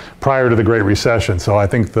saw prior to the Great Recession. So I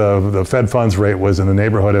think the Fed funds rate was in the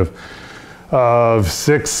neighborhood of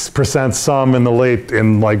 6% some in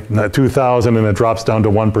like 2000, and it drops down to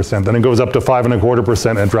 1%. Then it goes up to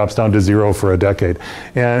 5.25% and drops down to 0 for a decade.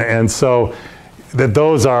 And so that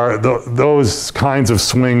those kinds of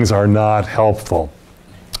swings are not helpful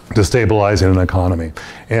to stabilizing an economy,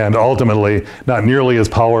 and ultimately not nearly as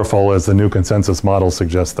powerful as the new consensus models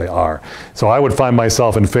suggest they are. So I would find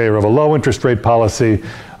myself in favor of a low interest rate policy,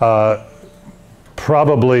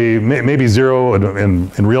 probably maybe zero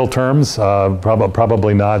in real terms,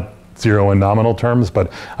 probably not zero in nominal terms,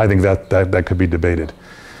 but I think that could be debated.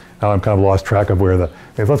 Now I'm kind of lost track of where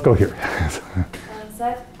let's go here. So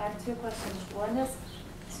I have two questions. One is,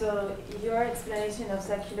 so your explanation of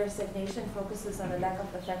secular stagnation focuses on a lack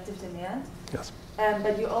of effective demand. Yes.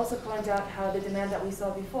 But you also point out how the demand that we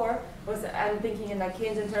saw before was, I'm thinking in like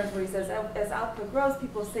Keynesian terms, where he says as output grows,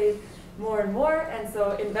 people save more and more, and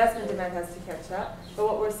so investment demand has to catch up. But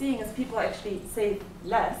what we're seeing is people actually save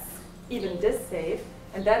less, even dissave,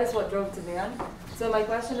 and that is what drove demand. So my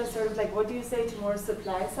question is sort of like, what do you say to more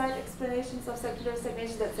supply side explanations of secular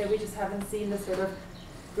stagnation that say we just haven't seen the sort of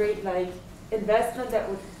great like investment that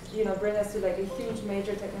would bring us to like a huge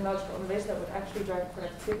major technological innovation that would actually drive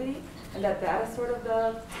productivity, and that is sort of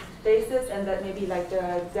the basis, and that maybe like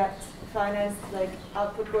the debt finance like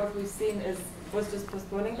output growth we've seen was just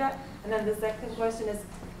postponing that. And then the second question is,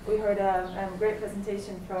 we heard a great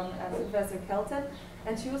presentation from Professor Kelton,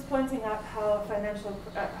 and she was pointing out how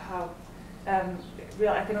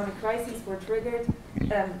real economic crises were triggered,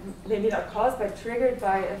 maybe not caused, but triggered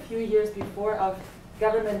by a few years before of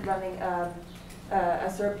government running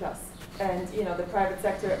a surplus, and the private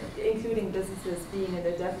sector, including businesses, being in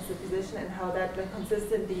a deficit position, and how that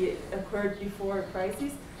consistently occurred before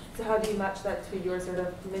crises. So how do you match that to your sort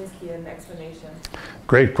of Minskyan explanation?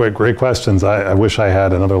 Great questions. I wish I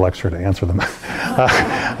had another lecture to answer them,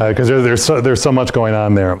 because there's so much going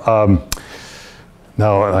on there.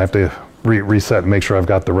 Now I have to reset and make sure I've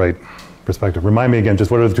got the right perspective. Remind me again,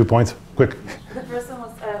 just what are the 2 points? Quick. The first one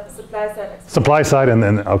was supply side. Supply side, and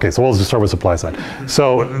then, okay, so we'll just start with supply side.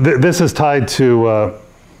 So this is tied to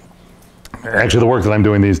actually the work that I'm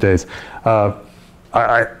doing these days.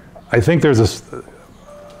 I think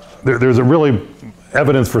there's a really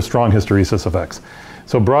evidence for strong hysteresis effects.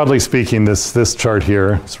 So broadly speaking, this chart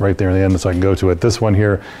here, it's right there in the end, so I can go to it. This one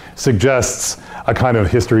here suggests a kind of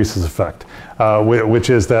hysteresis effect, which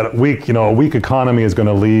is that a weak economy is going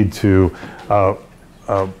to lead to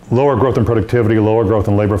lower growth in productivity, lower growth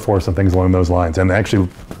in labor force, and things along those lines. And actually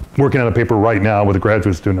working on a paper right now with a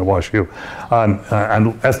graduate student at WashU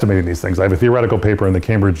on estimating these things. I have a theoretical paper in the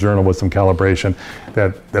Cambridge Journal with some calibration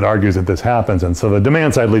that argues that this happens. And so the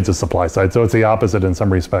demand side leads to supply side. So it's the opposite in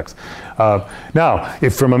some respects. Now,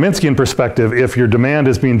 if from a Minskyan perspective, if your demand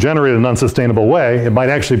is being generated in an unsustainable way, it might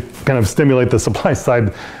actually kind of stimulate the supply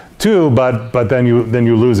side too, but then you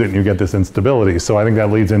lose it and you get this instability. So I think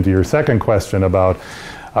that leads into your second question about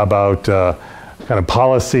kind of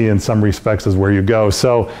policy in some respects is where you go.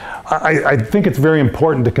 So I think it's very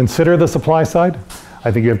important to consider the supply side.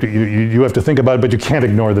 I think you have to think about it, but you can't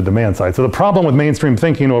ignore the demand side. So the problem with mainstream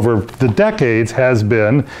thinking over the decades has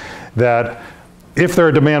been that if there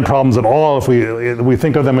are demand problems at all, if we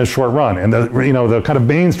think of them as short run, and the kind of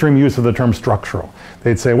mainstream use of the term structural,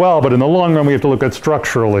 they'd say, well, but in the long run we have to look at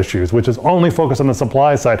structural issues, which is only focused on the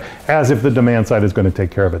supply side, as if the demand side is going to take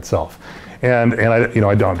care of itself. And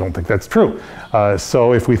I don't think that's true.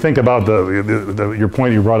 So if we think about your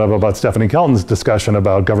point you brought up about Stephanie Kelton's discussion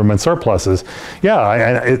about government surpluses,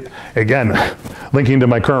 yeah, again, linking to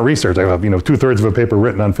my current research, I have 2/3 of a paper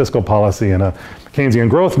written on fiscal policy and a Keynesian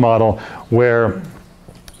growth model where,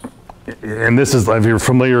 and this is, if you're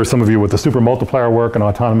familiar, some of you, with the super multiplier work and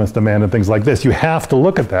autonomous demand and things like this, you have to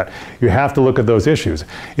look at that. You have to look at those issues.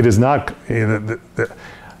 It is not,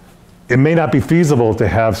 it may not be feasible to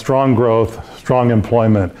have strong growth, strong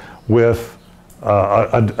employment with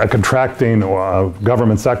a contracting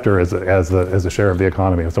government sector as a share of the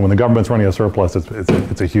economy. So when the government's running a surplus,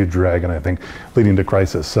 it's a huge drag, and I think leading to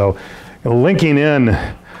crisis. So linking in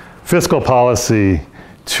fiscal policy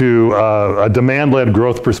to a demand-led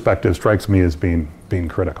growth perspective strikes me as being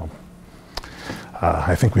critical.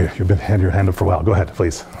 I think you've been had your hand up for a while. Go ahead,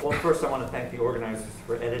 please. Well, first I want to thank the organizers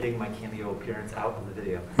for editing my cameo appearance out of the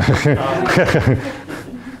video.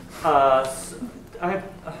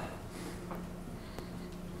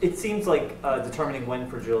 It seems like determining when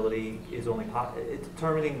fragility is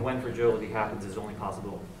happens is only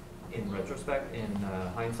possible in retrospect, in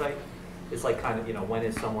hindsight. It's like kind of, when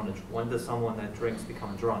does someone that drinks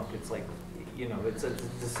become drunk? It's like, it's a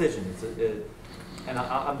decision. And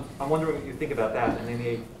I'm wondering what you think about that. And then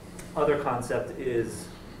the other concept is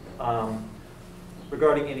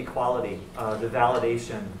regarding inequality. The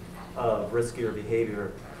validation of riskier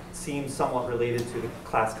behavior seems somewhat related to the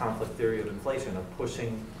class conflict theory of inflation, of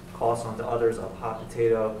pushing costs onto others, of hot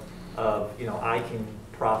potato, of I can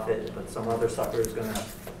profit, but some other sucker is going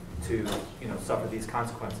to suffer these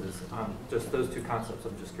consequences. Just those two concepts.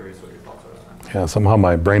 I'm just curious what your thoughts are on that. Yeah, somehow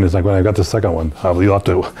my brain is like, when I got the second one, you'll have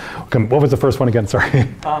to. What was the first one again? Sorry.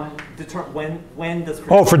 When does fragility?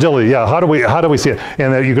 Oh, fragility. Yeah. How do we see it?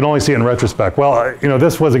 And you can only see it in retrospect. Well,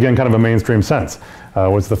 this was again kind of a mainstream sense.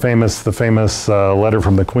 Was the famous letter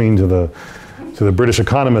from the Queen to the British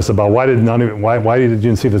economists about why did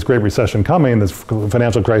you see this great recession coming, this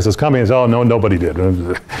financial crisis coming? And oh no, nobody did.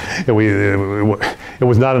 It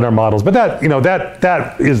was not in our models. But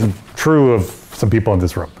that is true of some people in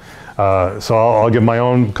this room. So I'll give my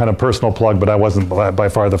own kind of personal plug, but I wasn't by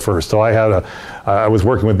far the first. So I was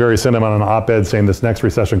working with Barry Cinema on an op-ed saying this next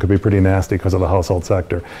recession could be pretty nasty because of the household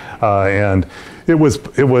sector. And it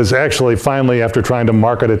was actually finally, after trying to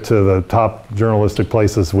market it to the top journalistic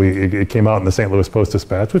places, it came out in the St. Louis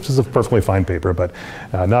Post-Dispatch, which is a perfectly fine paper, but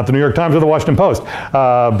not the New York Times or the Washington Post.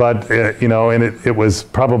 And it was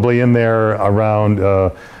probably in there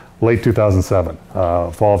around late 2007,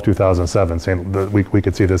 fall of 2007, we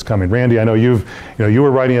could see this coming. Randy, I know you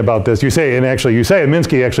were writing about this. You say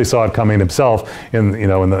Minsky actually saw it coming himself in the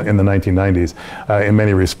 1990s in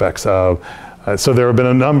many respects. So there have been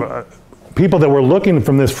a number people that were looking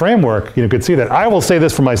from this framework. Could see that. I will say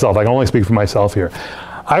this for myself. I can only speak for myself here.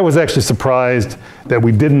 I was actually surprised that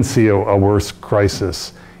we didn't see a worse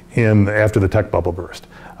crisis after the tech bubble burst.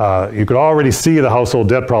 You could already see the household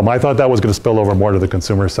debt problem. I thought that was going to spill over more to the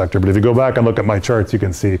consumer sector, but if you go back and look at my charts, you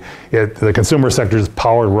can see the consumer sector just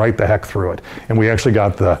powered right the heck through it. And we actually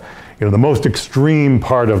got the most extreme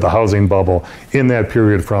part of the housing bubble in that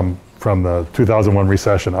period from the 2001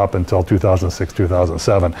 recession up until 2006,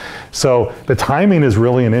 2007. So the timing is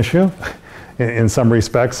really an issue in some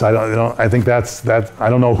respects. I think I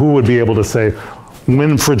don't know who would be able to say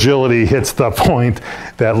when fragility hits the point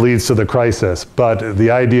that leads to the crisis. But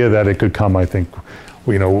the idea that it could come, I think,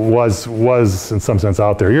 was in some sense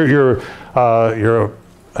out there. Your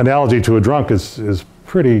analogy to a drunk is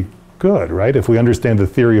pretty good, right? If we understand the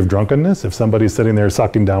theory of drunkenness, if somebody's sitting there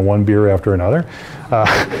sucking down one beer after another,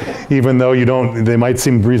 even though they might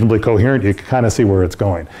seem reasonably coherent, you can kind of see where it's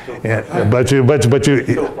going. So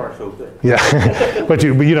far, so good. Yeah, but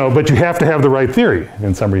you have to have the right theory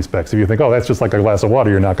in some respects. If you think, oh, that's just like a glass of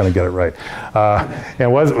water, you're not going to get it right.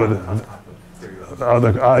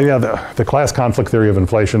 The class conflict theory of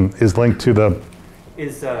inflation is linked to the.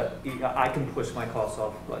 I can push my costs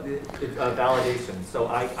off, validation. So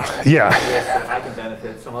I can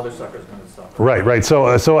benefit. Some other sucker's going to suffer. Right.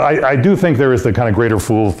 So I do think there is the kind of greater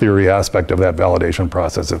fool theory aspect of that validation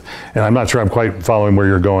process, and I'm not sure I'm quite following where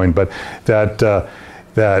you're going, but that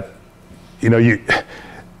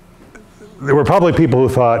there were probably people who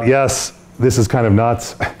thought, yes, this is kind of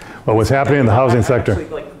nuts, what was happening in the housing sector. Actually,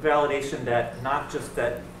 like validation that not just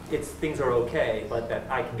that things are okay, but that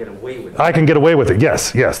I can get away with it. I can get away with it.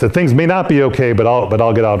 Yes. That things may not be okay, but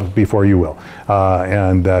I'll get out before you will,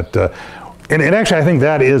 and actually I think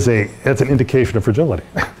that's an indication of fragility.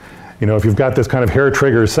 If you've got this kind of hair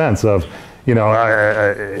trigger sense of,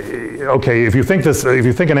 okay, if you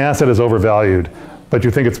think an asset is overvalued, but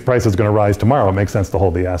you think its price is going to rise tomorrow, it makes sense to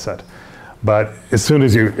hold the asset. But as soon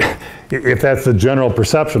as if that's the general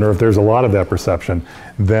perception, or if there's a lot of that perception,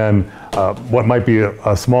 then what might be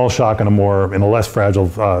a small shock in a less fragile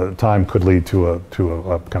time could lead to a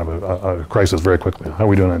kind of a crisis very quickly. How are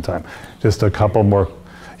we doing on time? Just a couple more.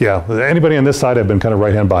 Yeah, anybody on this side have been kind of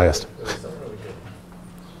right-hand biased?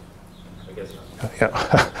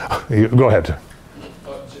 Yeah, go ahead.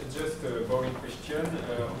 Just a boring question.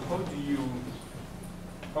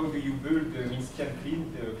 How do you build the Minsky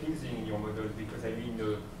cleansing in your model? Because if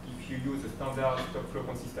you use a standard stock flow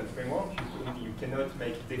consistent framework, you cannot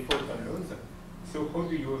make default on loans. So how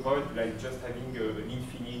do you avoid just having an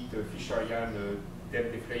infinite Fisherian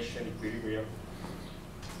debt deflation equilibrium?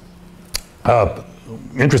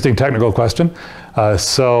 Interesting technical question.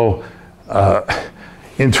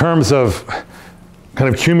 In terms of kind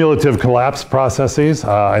of cumulative collapse processes,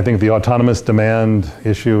 I think the autonomous demand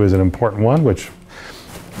issue is an important one, which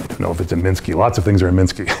I don't know if it's in Minsky. Lots of things are in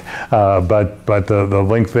Minsky. But the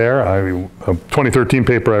link there, a 2013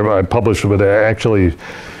 paper I published with actually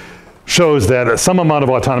shows that some amount of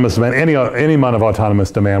autonomous demand, any amount of autonomous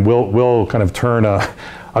demand will kind of turn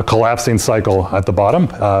a collapsing cycle at the bottom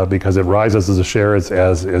because it rises as a share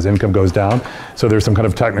as income goes down. So there's some kind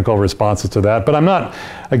of technical responses to that. But I'm not,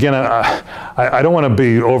 again, I don't want to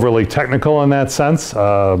be overly technical in that sense.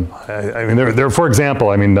 I mean, for example,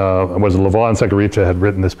 was Levy and Sekaricha had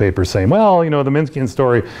written this paper saying, well, the Minskyan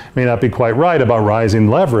story may not be quite right about rising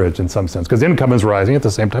leverage in some sense, because income is rising at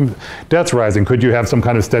the same time debt's rising. Could you have some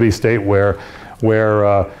kind of steady state where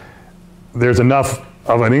there's enough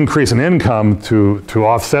of an increase in income to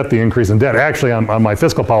offset the increase in debt? Actually, on my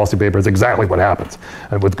fiscal policy paper, it's exactly what happens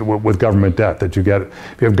with government debt. That if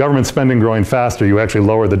you have government spending growing faster, you actually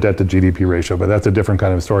lower the debt to GDP ratio. But that's a different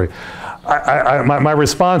kind of story. My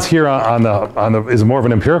response here is more of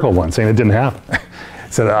an empirical one, saying it didn't happen.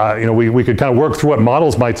 So we could kind of work through what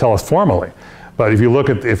models might tell us formally. But if you look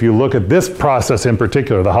at this process in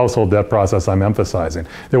particular, the household debt process I'm emphasizing,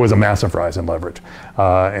 there was a massive rise in leverage,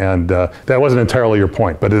 and that wasn't entirely your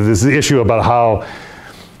point. But it is the issue about how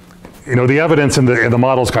the evidence and the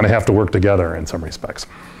models kind of have to work together in some respects.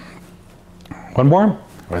 One more?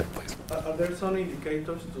 Go ahead, please. Are there some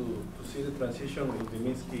indicators to see the transition with the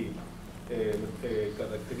Minsky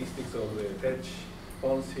characteristics of the hedge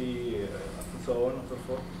policy and so on and so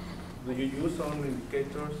forth? Do you use some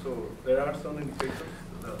indicators, or there are some indicators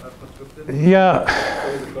that are constructed? Yeah. How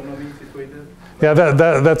the economy is situated? Yeah,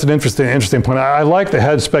 that's an interesting point. I like the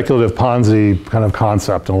hedge speculative Ponzi kind of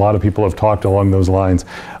concept, and a lot of people have talked along those lines.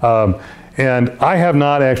 And I have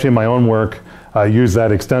not actually in my own work used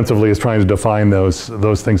that extensively as trying to define those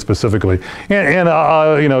things specifically. And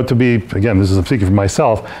to be, again, this is a secret for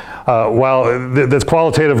myself, while that's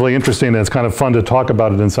qualitatively interesting and it's kind of fun to talk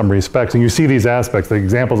about it in some respects, and you see these aspects, the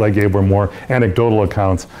examples I gave were more anecdotal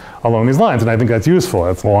accounts along these lines, and I think that's useful.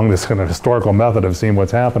 It's along this kind of historical method of seeing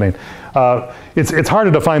what's happening. It's hard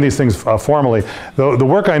to define these things formally. The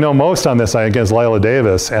work I know most on this, I guess, is Lila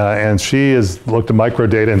Davis, and she has looked at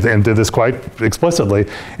microdata and did this quite explicitly,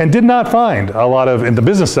 and did not find a lot of, in the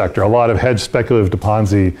business sector, a lot of hedge speculative to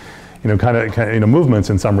Ponzi movements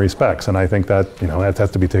in some respects, and I think that that has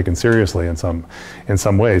to be taken seriously in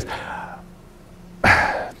some ways.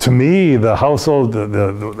 To me, the household,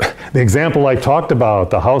 the example I talked about,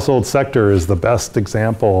 the household sector is the best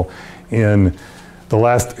example in the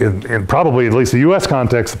last, in probably at least the U.S.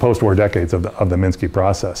 context, the post-war decades of the Minsky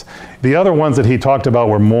process. The other ones that he talked about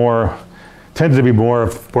were tended to be more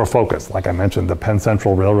focused. Like I mentioned, the Penn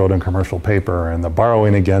Central Railroad and commercial paper, and the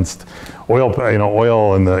borrowing against oil,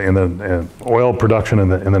 oil and the oil production in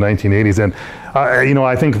the 1980s. And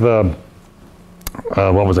I think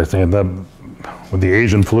what was I saying? with the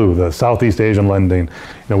Asian flu, the Southeast Asian lending.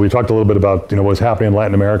 We talked a little bit about what was happening in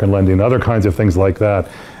Latin American lending, other kinds of things like that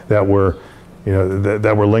that were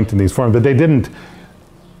that were linked in these forms, but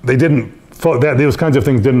those kinds of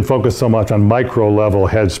things didn't focus so much on micro level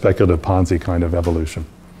hedge speculative Ponzi kind of evolution.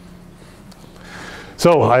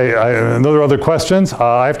 So, other questions?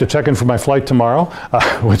 I have to check in for my flight tomorrow,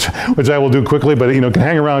 which I will do quickly. But can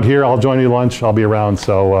hang around here. I'll join you lunch. I'll be around.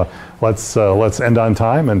 So let's end on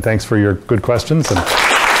time. And thanks for your good questions. And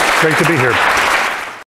great to be here.